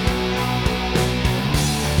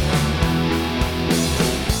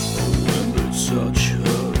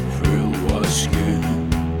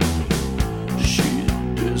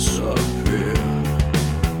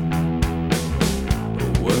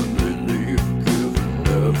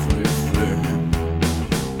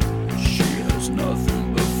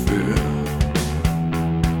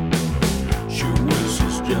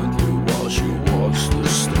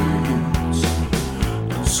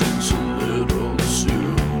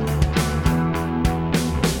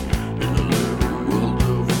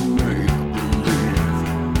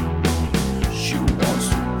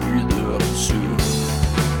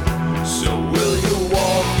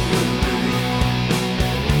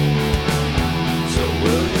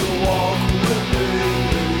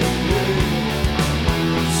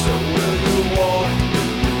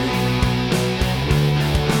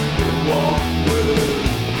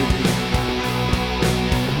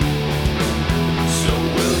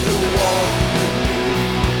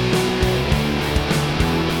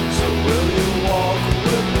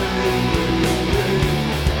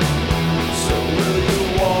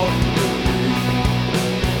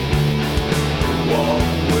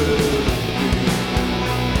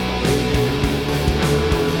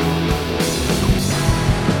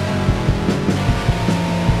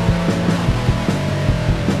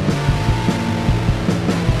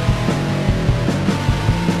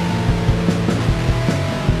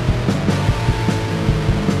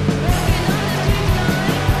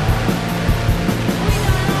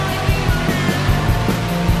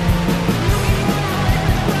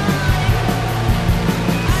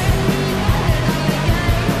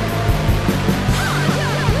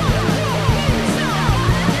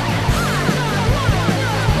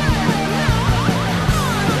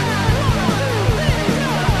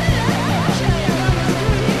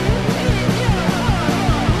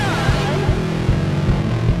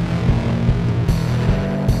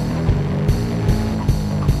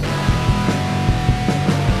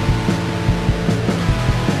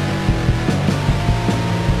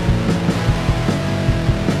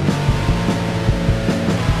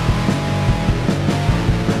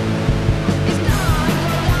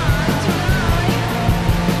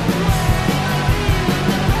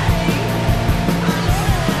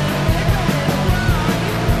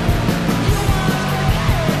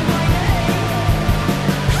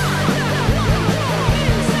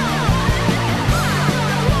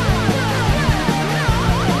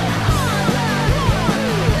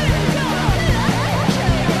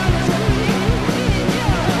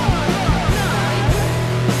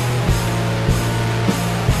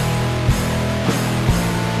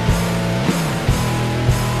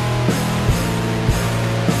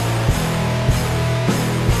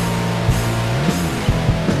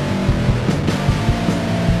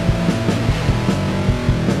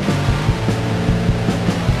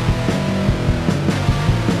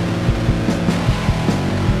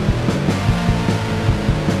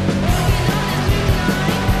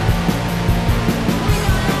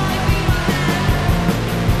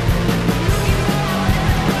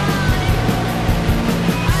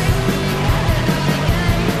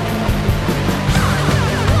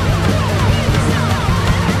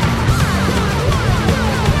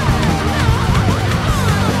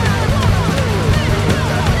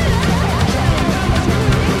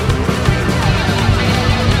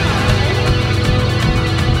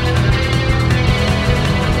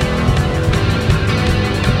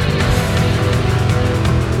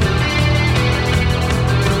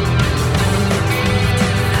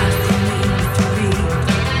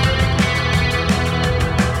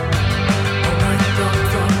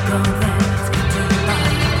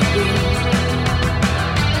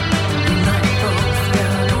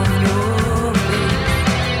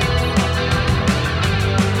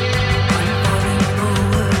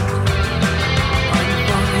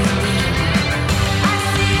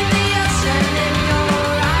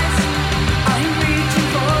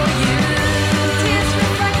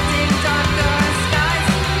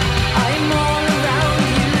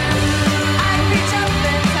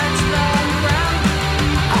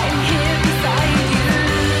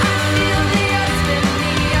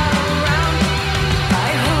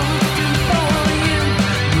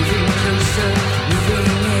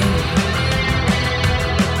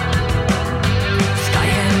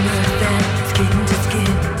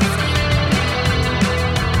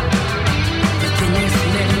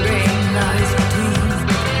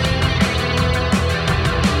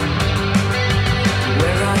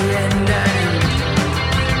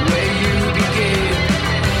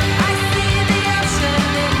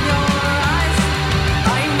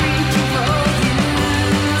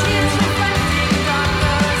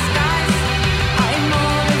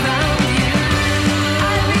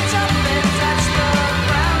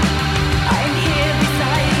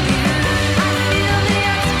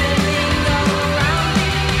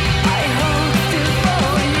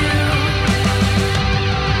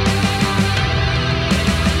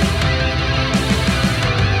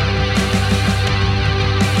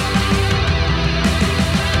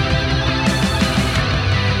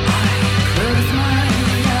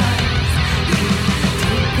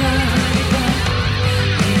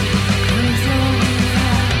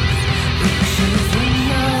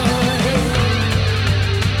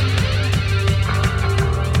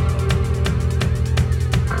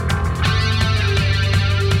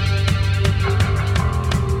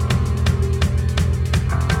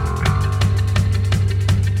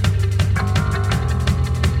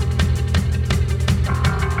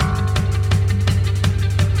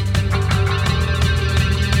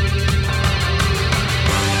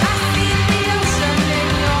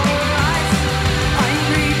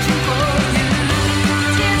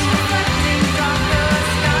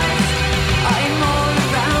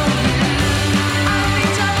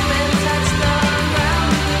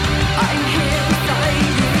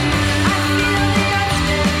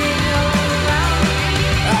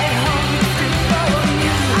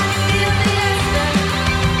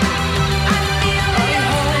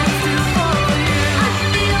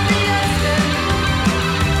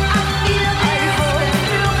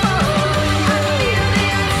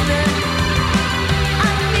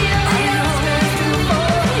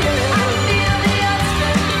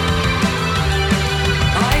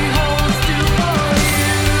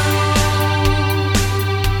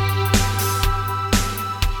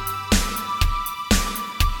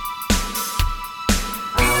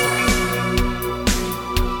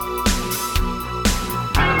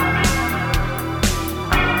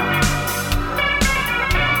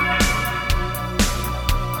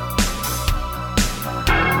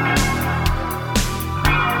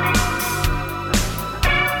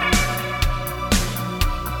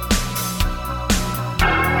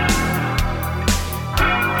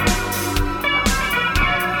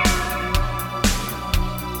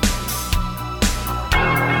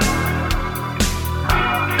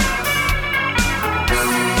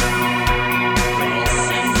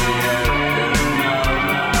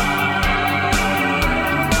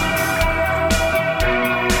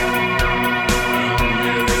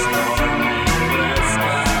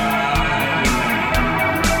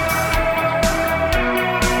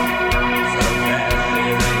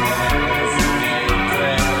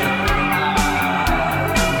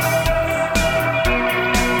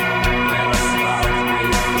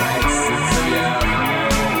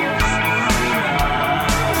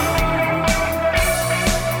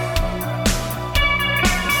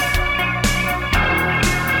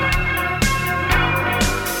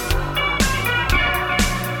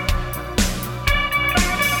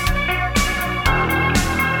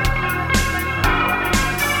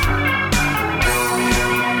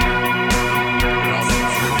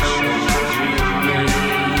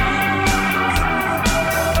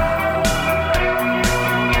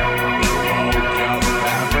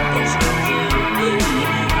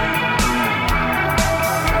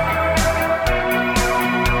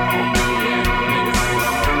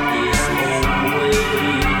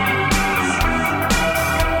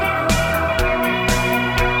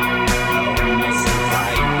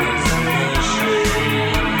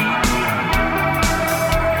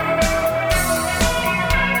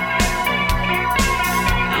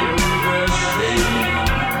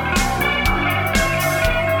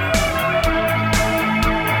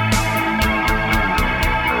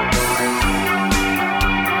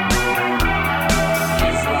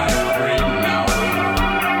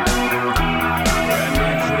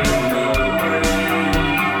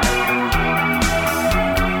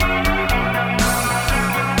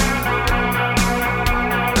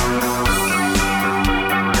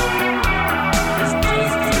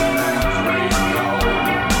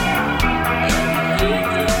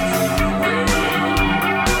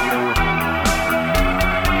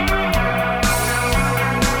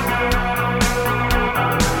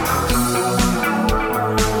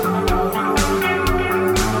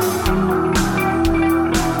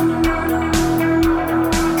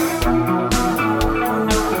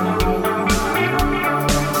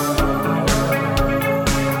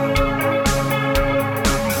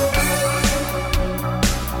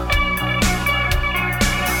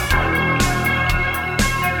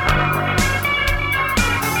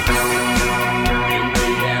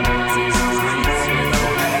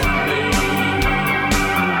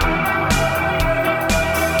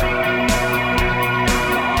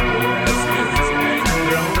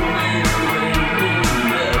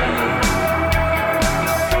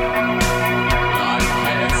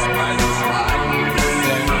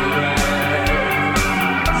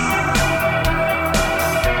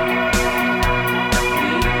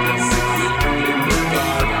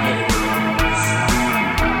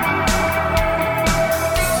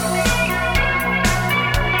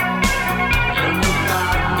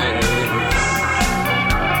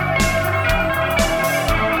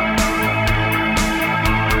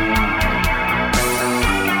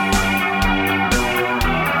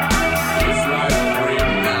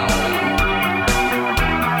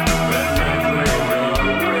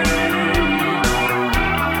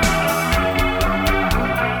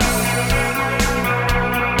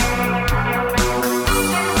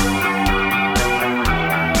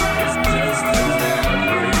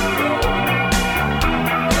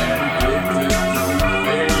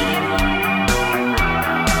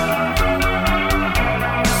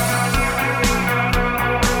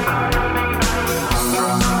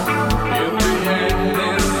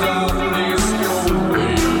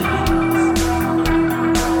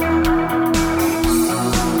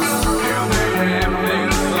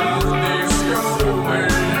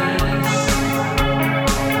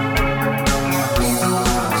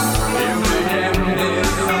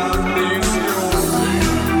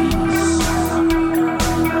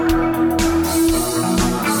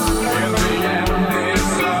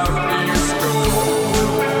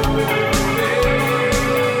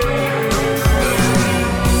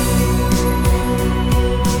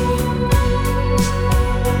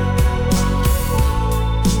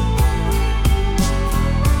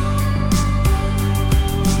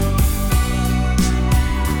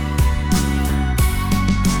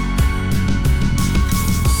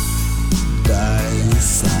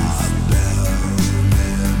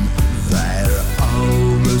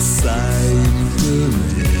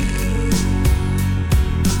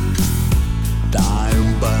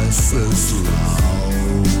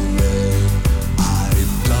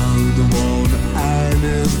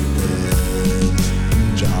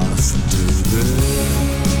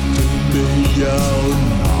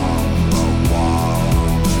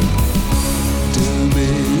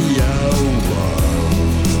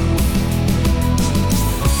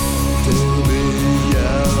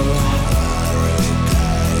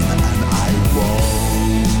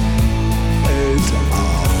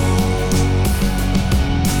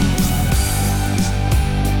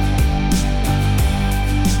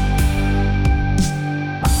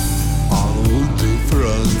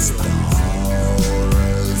stars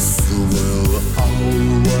will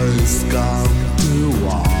always come to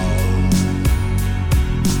one.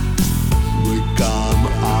 We come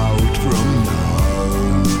out from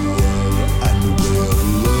nowhere and we'll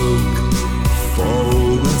look for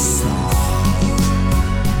the sun.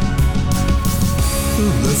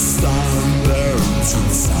 The sun burns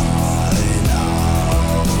inside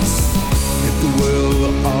us. It will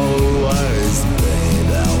always be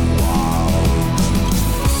the one.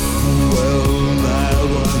 We'll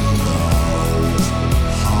never know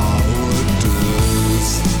how it is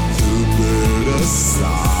to be the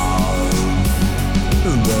sun.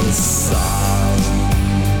 The sun.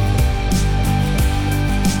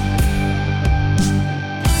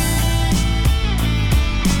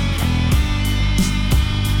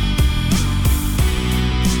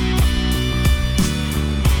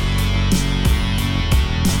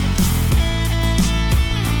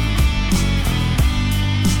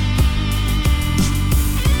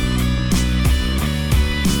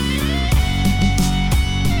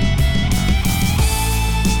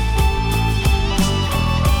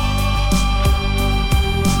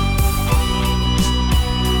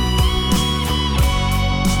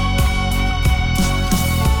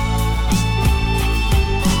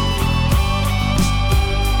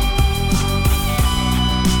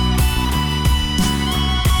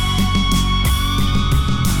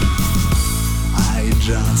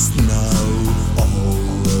 Just know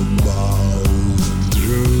all about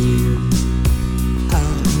truth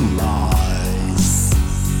and lies.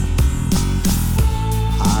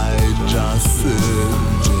 I just see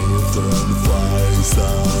different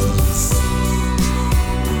faces.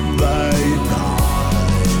 They die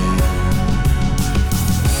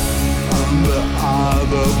on the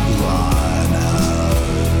other planet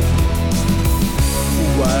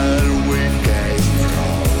where we came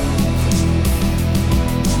from.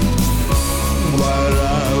 But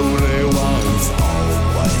everyone's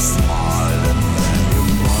always smiling and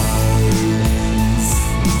remains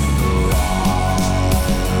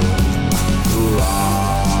love.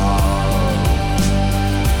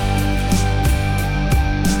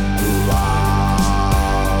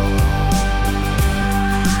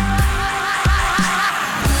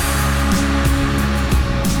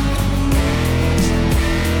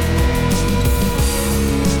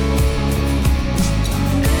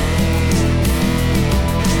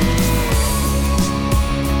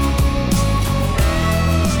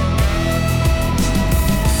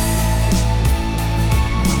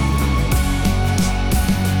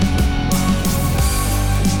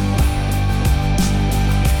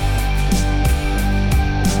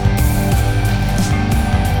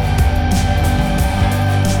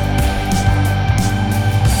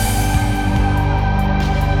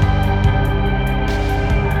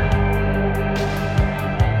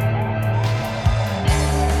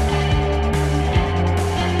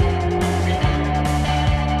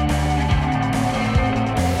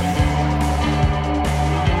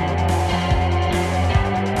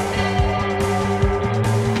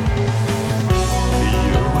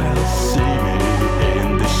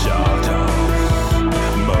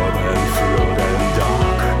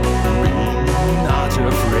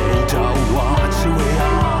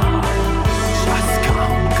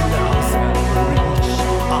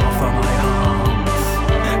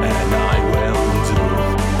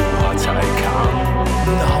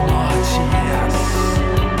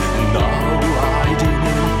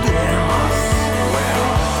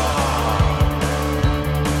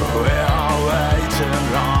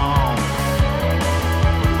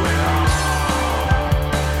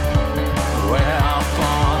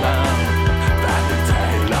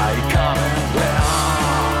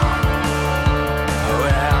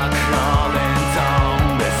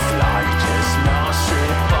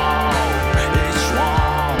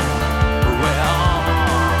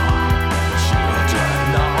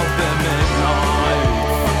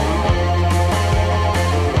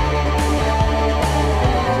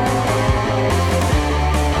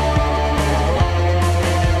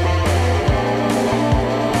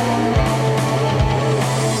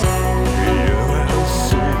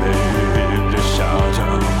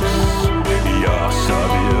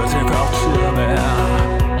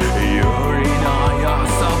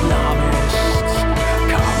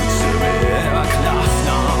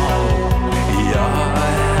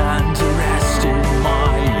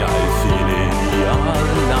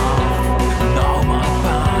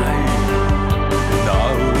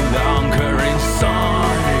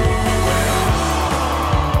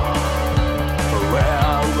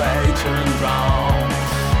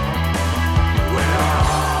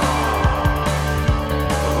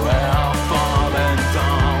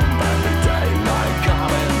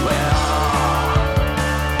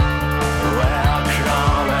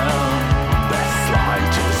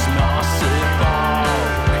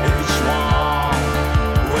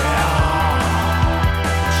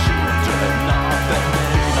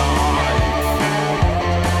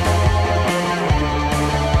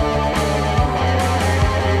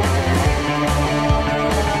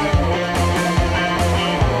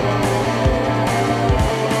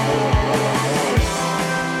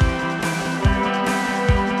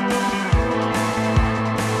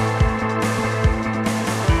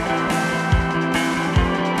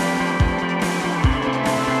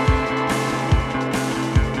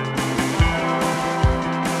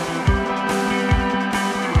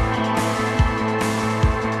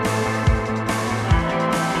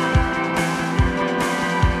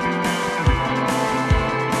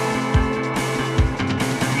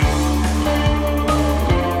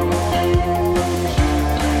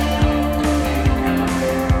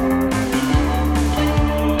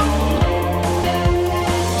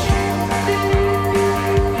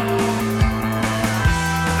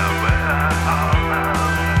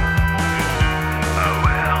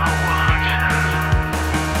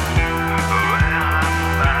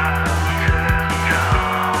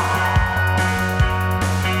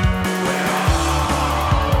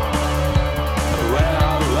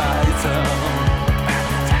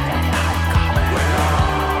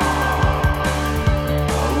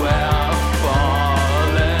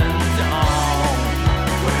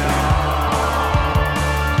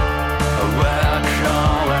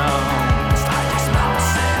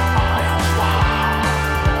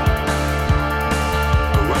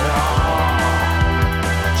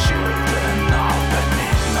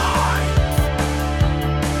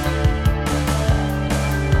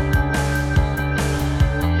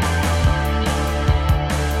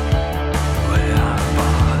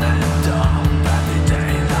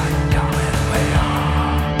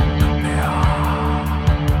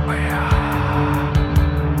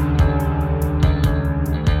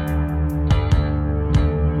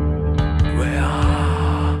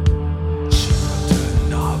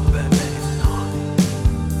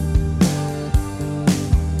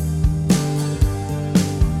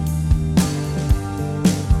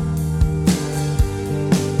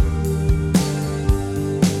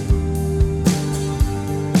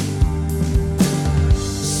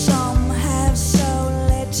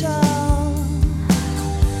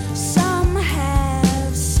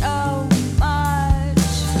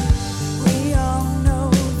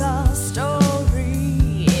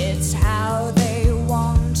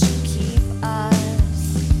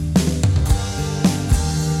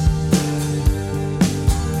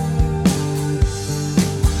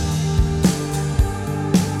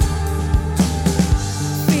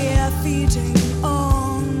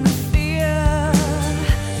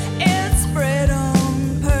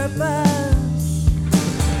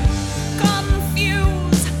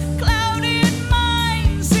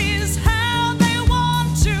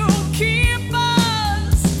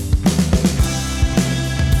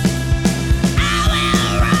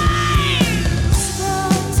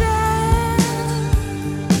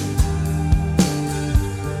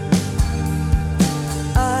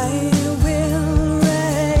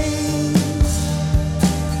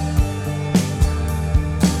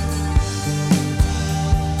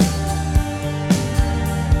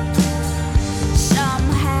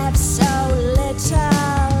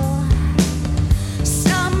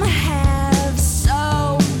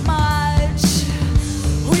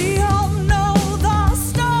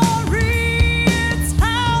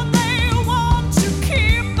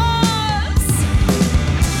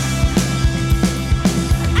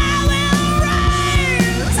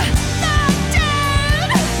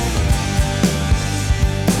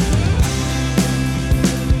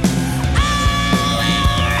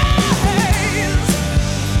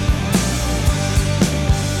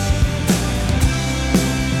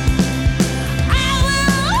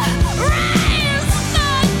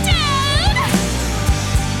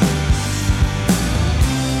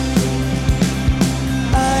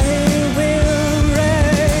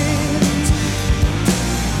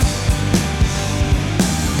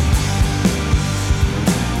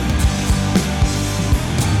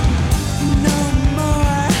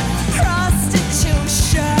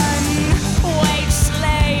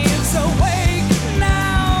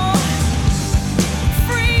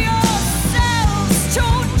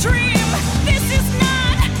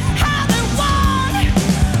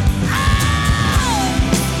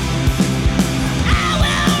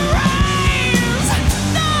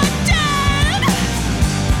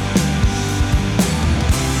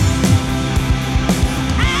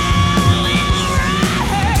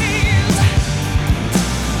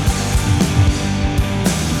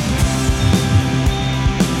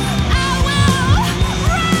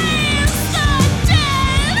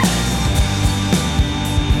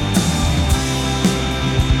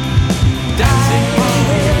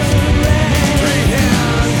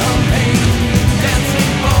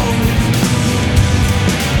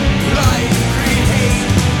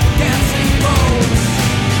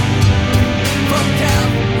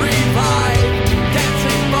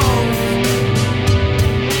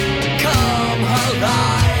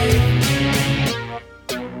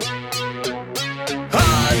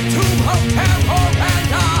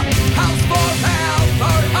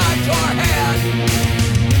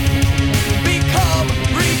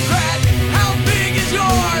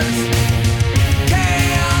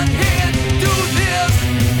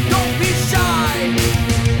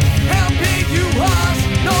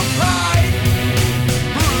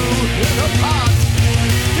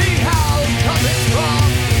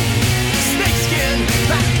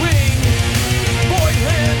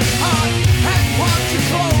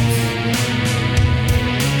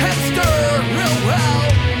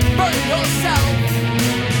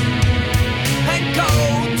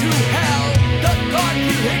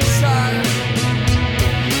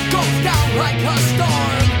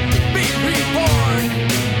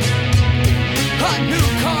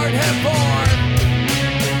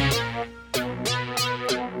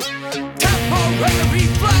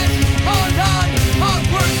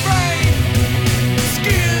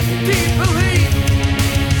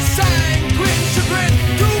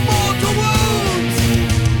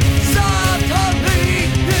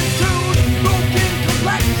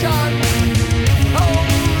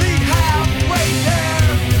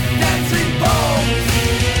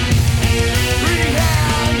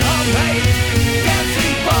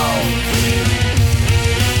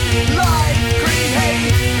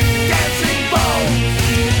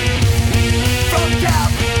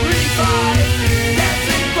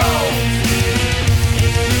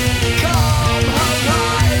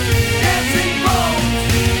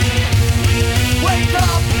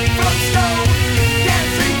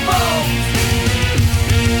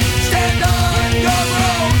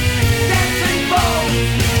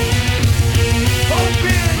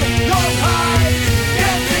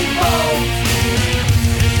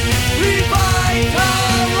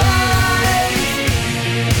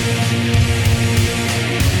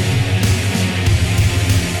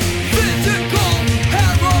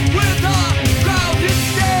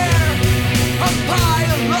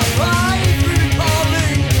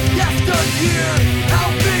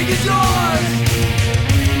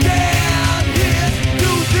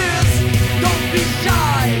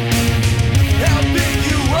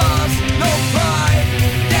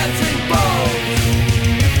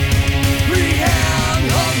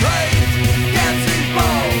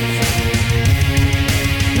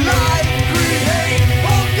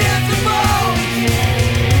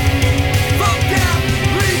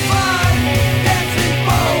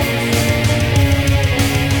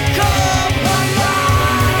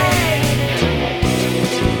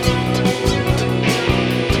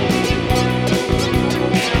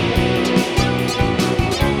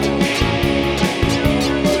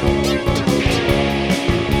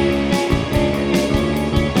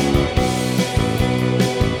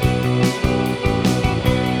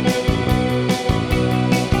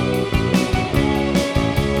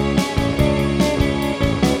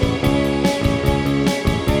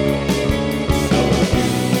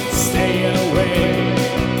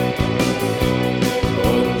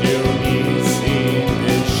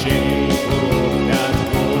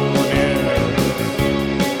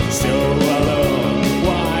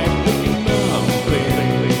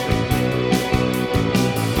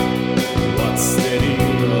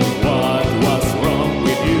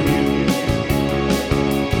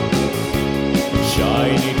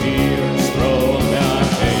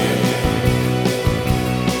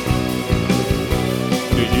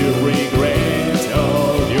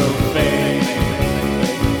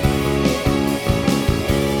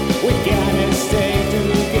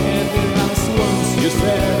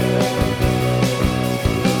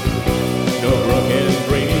 No broken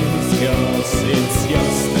dreams, 'cause it's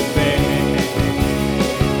just a thing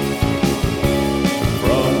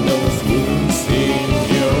from those wounds in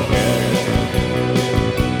your head.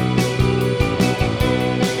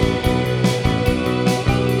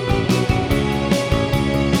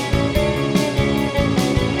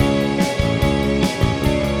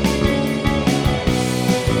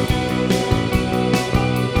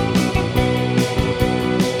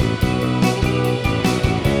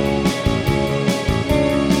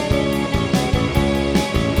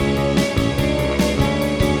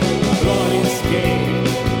 Lonely escape,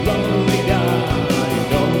 lonely die,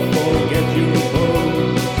 don't forget your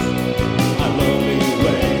bones. A lonely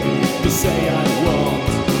way to say I won't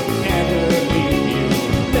ever leave you,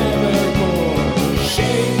 nevermore.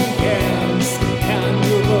 Shaking hands and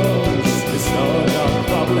your bones, it's not our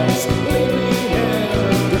problems living here.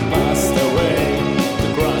 The past away, to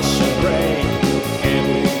crush and break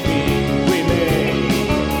everything we made.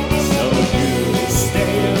 So you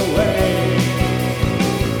stay away.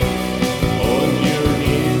 On your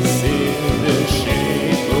knees in the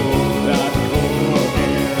shape of that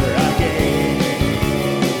corner again.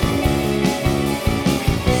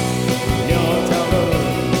 Not alone,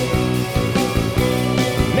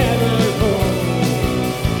 never home,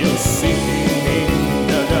 just sitting in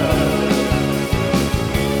the dark.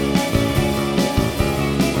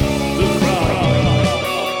 The crowd.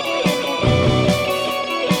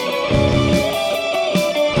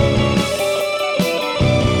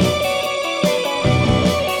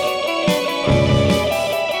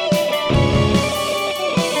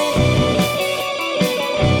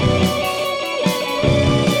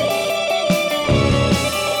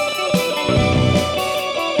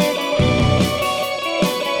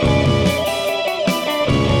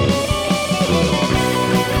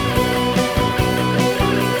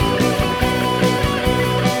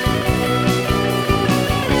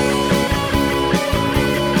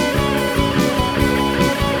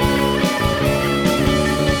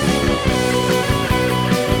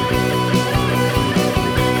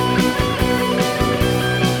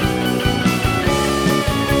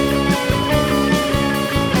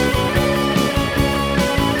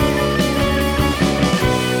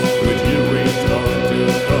 Would you return to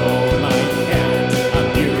hold my hand? I'm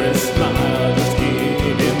here a smile, just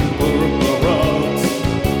giving purple rose.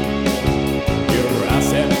 Your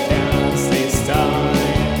acceptance this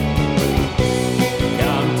time.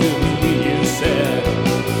 Come to me, you said.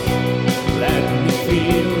 Let me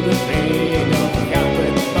feel the pain of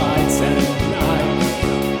carpet fights and nights.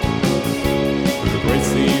 The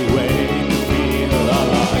crazy way to feel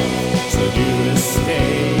alive. So you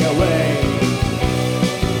stay away.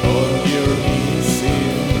 On your knees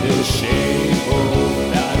in the shape of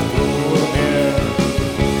that corner.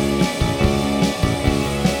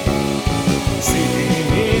 Sitting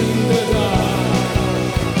in the dark,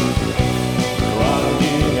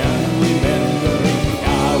 crying and remembering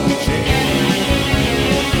how we changed.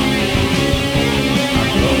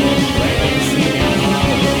 No more place in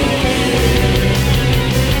our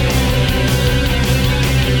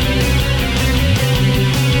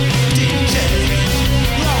DJ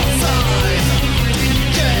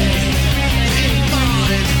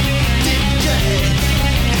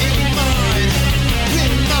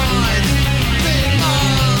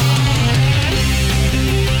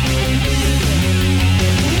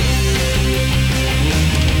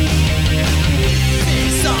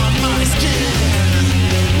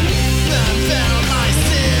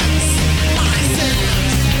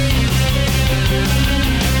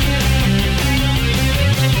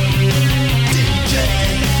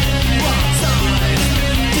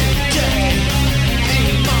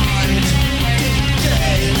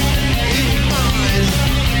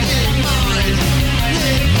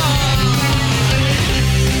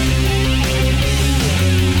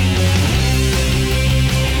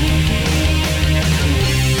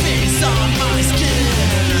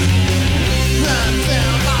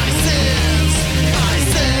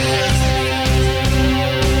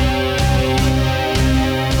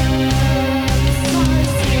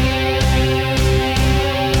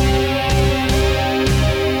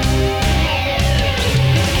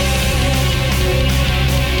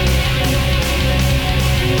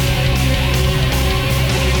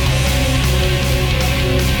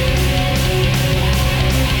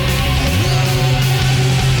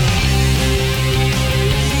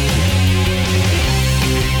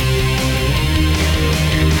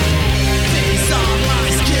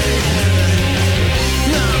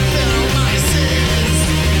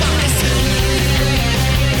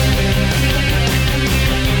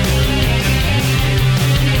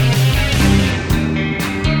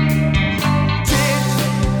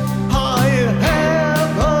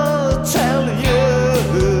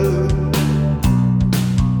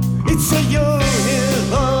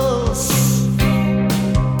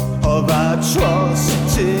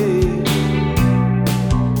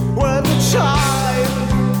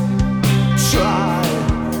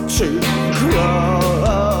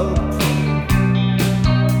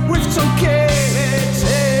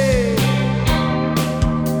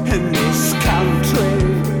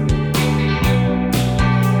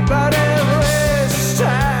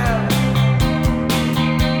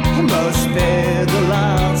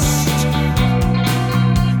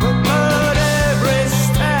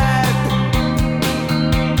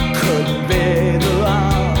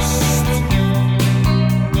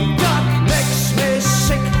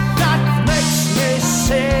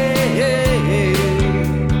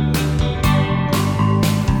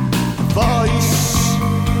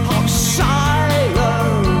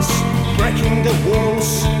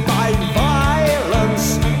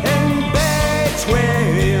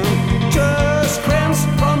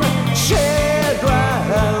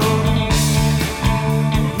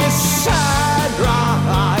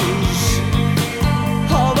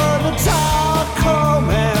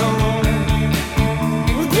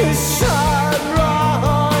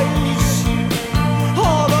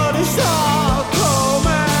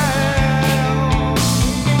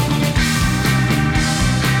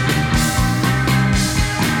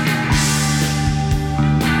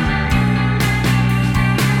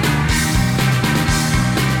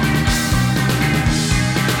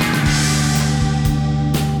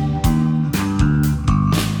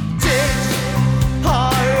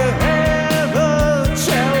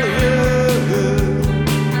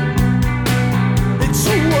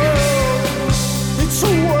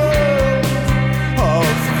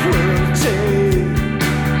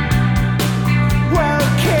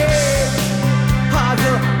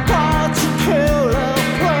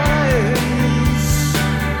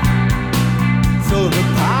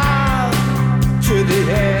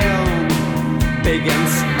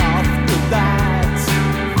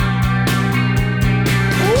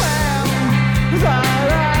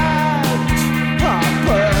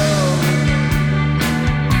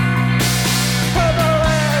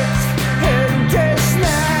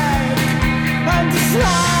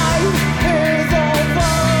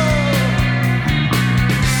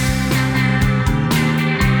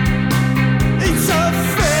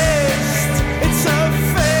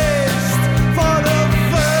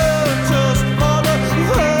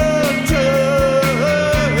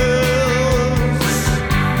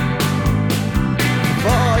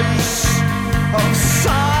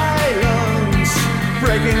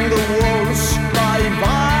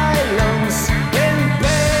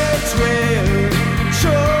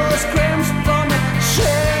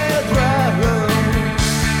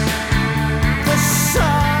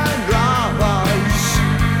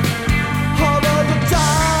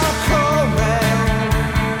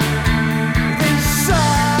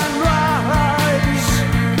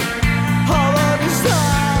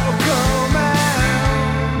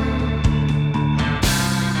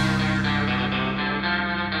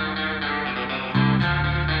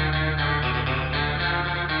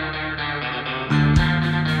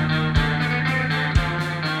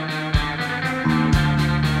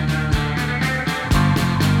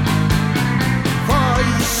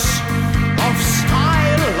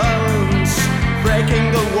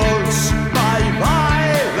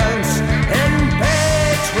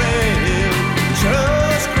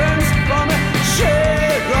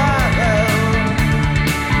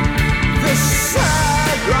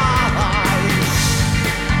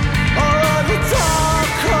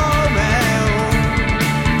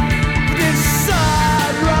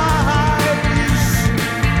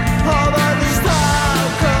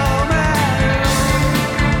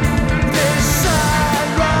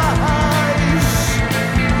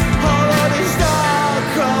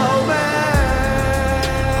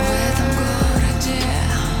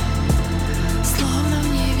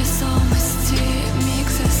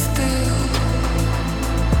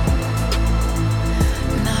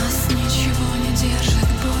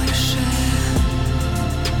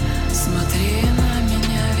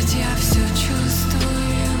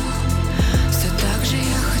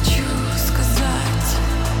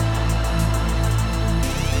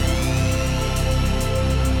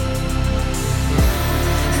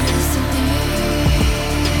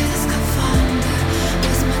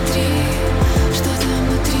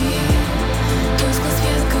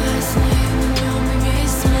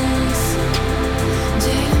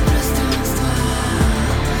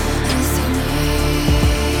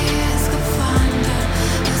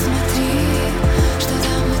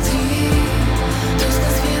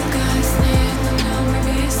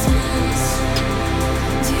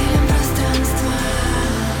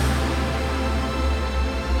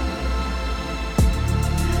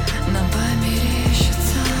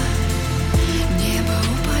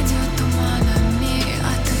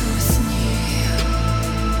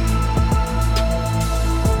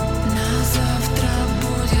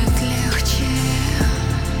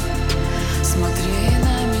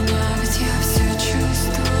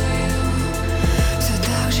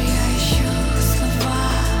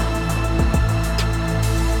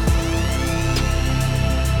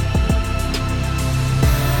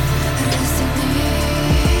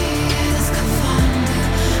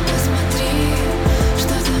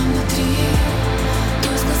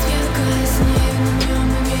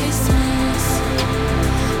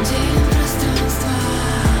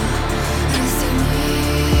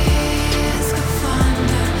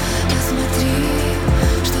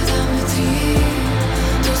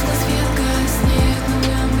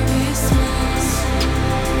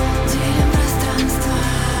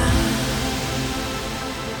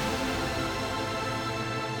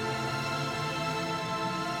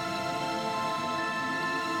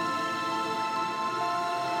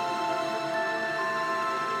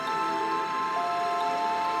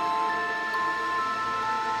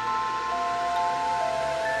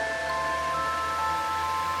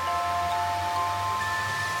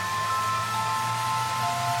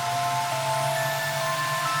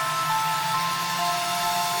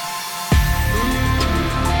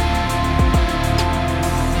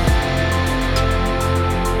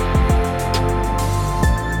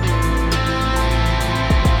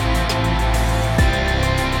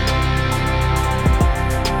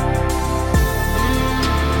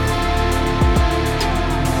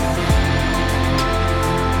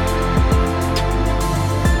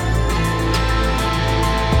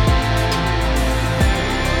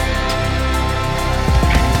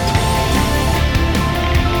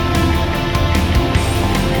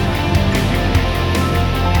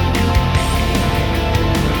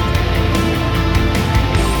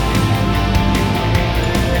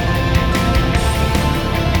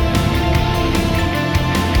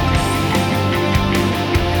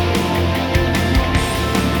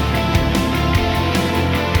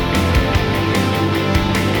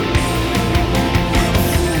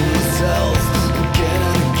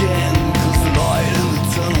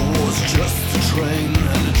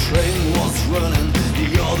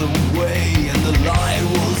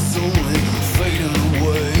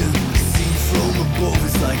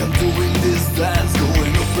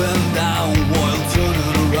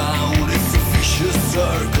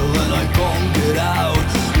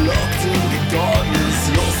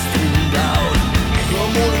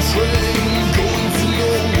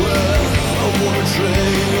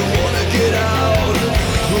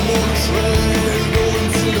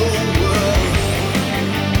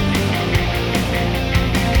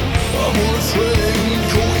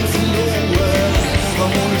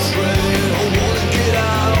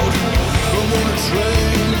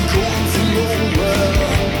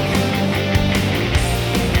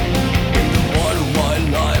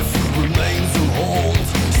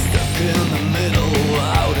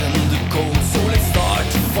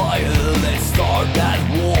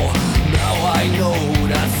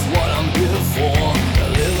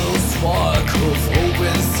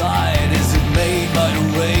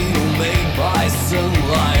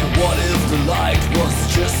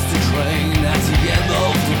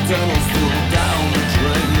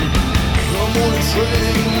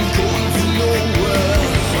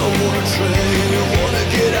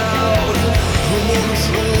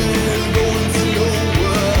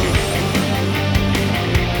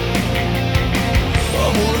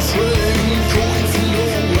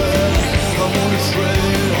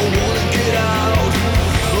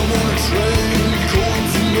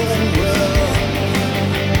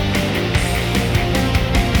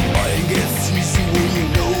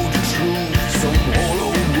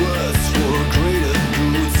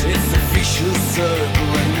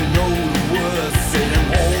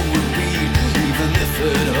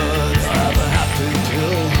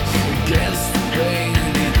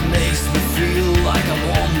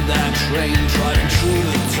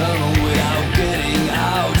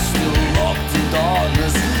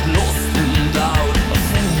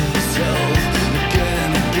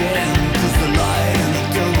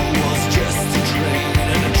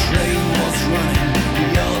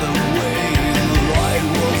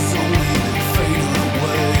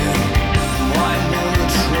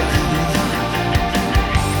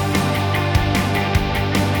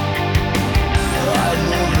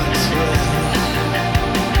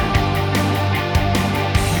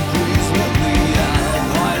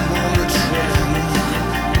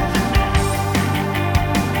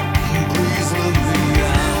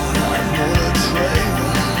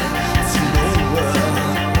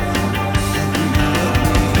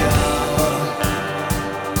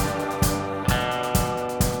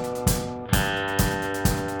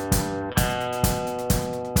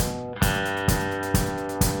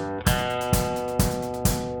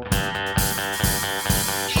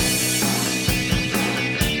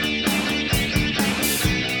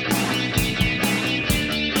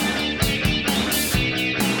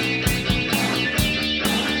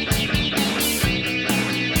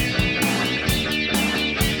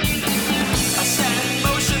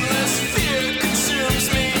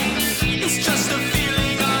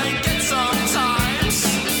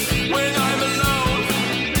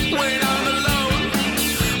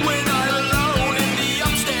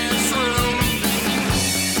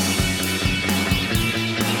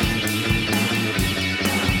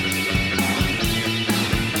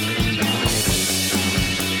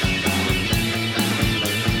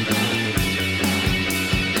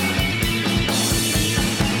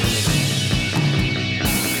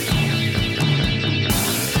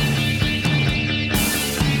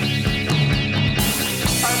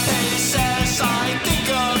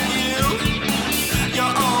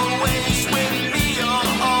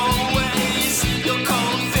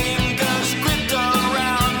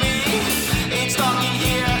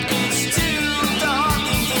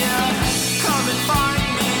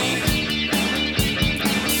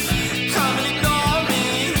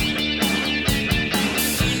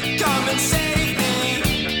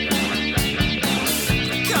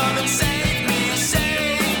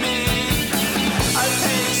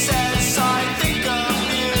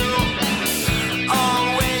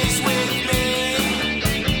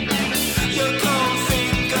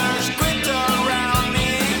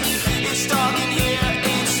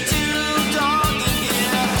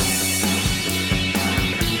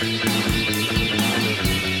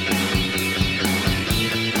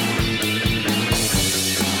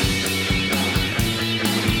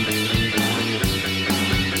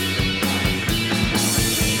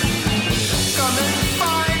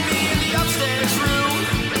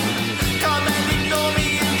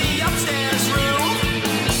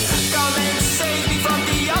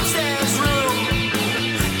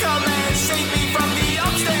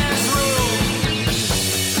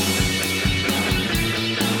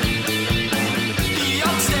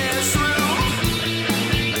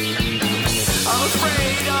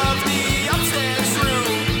afraid of the upstairs room.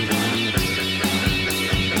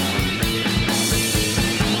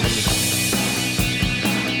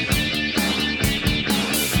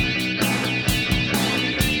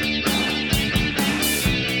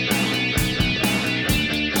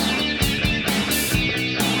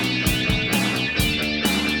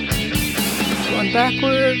 Going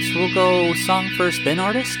backwards, we'll go song first, then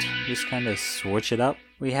artist. Just kind of switch it up.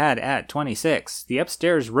 We had at 26, The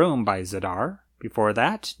Upstairs Room by Zadar. Before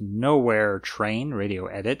that, Nowhere Train radio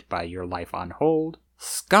edit by Your Life on Hold.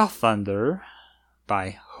 Ska Thunder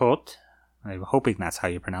by Hot. I'm hoping that's how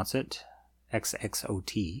you pronounce it.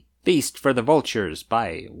 XXOT. Feast for the Vultures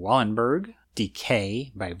by Wallenberg.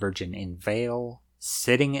 Decay by Virgin in Veil.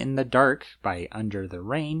 Sitting in the Dark by Under the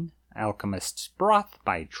Rain. Alchemist's Broth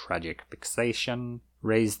by Tragic Fixation.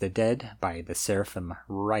 Raise the Dead by The Seraphim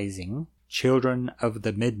Rising. Children of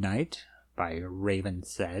the Midnight by Raven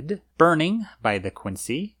Said. Burning by The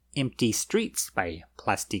Quincy. Empty Streets by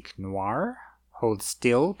Plastique Noir. Hold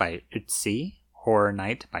Still by Utsi. Horror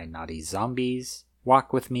Night by Naughty Zombies.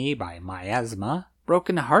 Walk With Me by Miasma.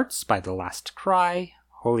 Broken Hearts by The Last Cry.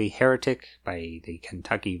 Holy Heretic by The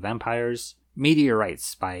Kentucky Vampires.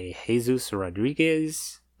 Meteorites by Jesus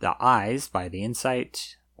Rodriguez. The Eyes by The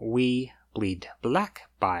Insight. We Bleed Black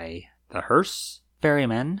by The Hearse.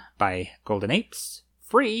 Ferryman by Golden Apes.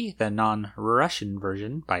 Free, the non-Russian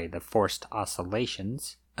version by The Forced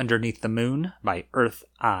Oscillations. Underneath the Moon by Earth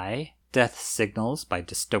Eye. Death Signals by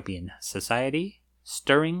Dystopian Society.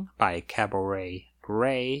 Stirring by Cabaret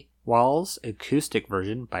Grey. Walls acoustic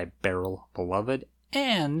version by Beryl Beloved.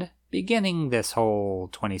 And beginning this whole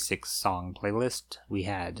 26 song playlist, we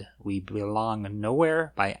had We Belong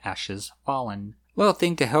Nowhere by Ashes Fallen. Little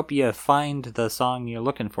thing to help you find the song you're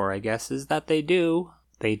looking for, I guess, is that they do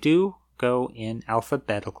go in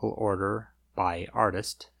alphabetical order by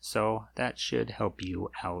artist, so that should help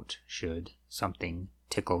you out should something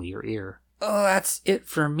tickle your ear. Oh, that's it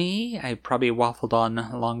for me. I probably waffled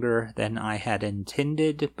on longer than I had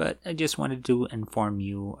intended, but I just wanted to inform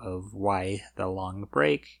you of why the long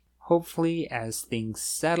break. Hopefully, as things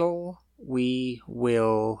settle, we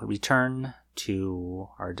will return to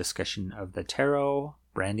our discussion of the tarot.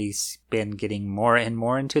 Brandy's been getting more and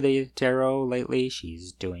more into the tarot lately.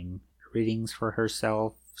 She's doing readings for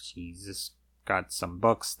herself. She's got some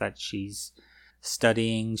books that she's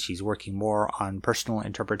studying. She's working more on personal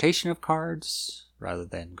interpretation of cards rather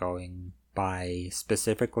than going by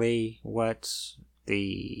specifically what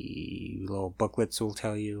the little booklets will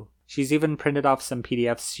tell you. She's even printed off some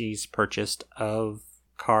PDFs she's purchased of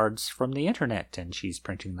cards from the internet, and she's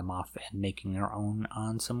printing them off and making her own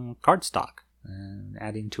on some cardstock. And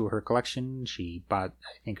adding to her collection, she bought,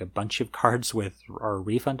 I think, a bunch of cards with our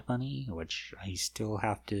refund money, which I still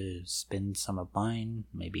have to spend some of mine,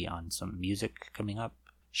 maybe on some music coming up.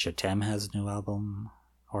 Shatem has a new album,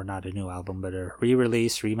 or not a new album, but a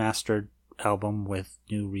re-release, remastered album with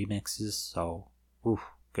new remixes, so,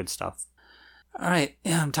 good stuff. Alright,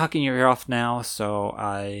 I'm talking your ear off now, so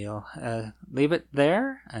I'll leave it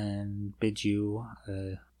there and bid you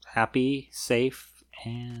a happy, safe,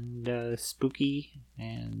 and spooky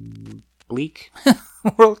and bleak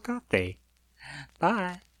World Goth Day.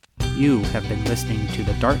 Bye. You have been listening to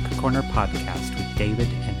the Dark Corner Podcast with David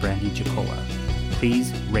and Brandy Jacola.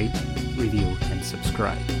 Please rate, review, and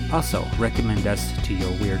subscribe. Also, recommend us to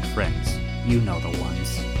your weird friends. You know the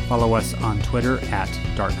ones. Follow us on Twitter at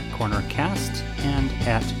DarkCornerCast and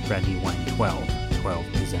at BrandyWine12.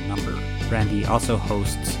 12 is a number. Brandy also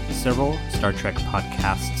hosts several Star Trek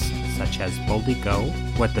podcasts such as Boldly Go,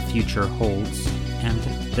 What the Future Holds, and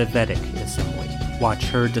The Vedic Assembly. Watch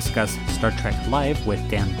her discuss Star Trek Live with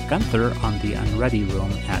Dan Gunther on the Unready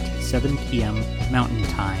Room at 7 p.m. Mountain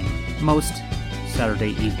Time, most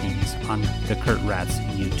Saturday evenings on the Kurt Ratz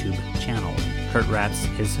YouTube channel. Kurt Ratz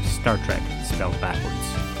is Star Trek spelled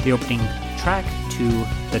backwards. The opening track to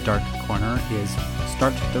The Dark Corner is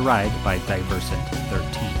Start the Ride by Diversant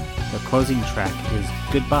 13. The closing track is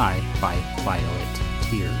Goodbye by Violet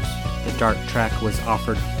Tears. The Dark track was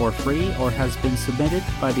offered for free or has been submitted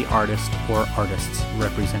by the artist or artist's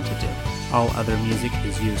representative. All other music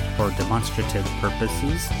is used for demonstrative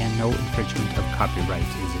purposes and no infringement of copyright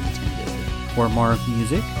is intended. For more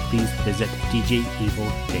music, please visit DJ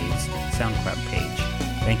Evil Dave's SoundCloud page.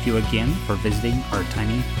 Thank you again for visiting our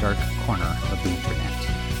tiny dark corner of the internet.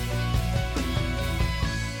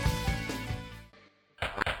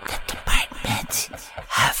 The Department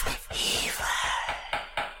of Evil.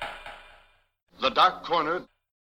 The Dark Corner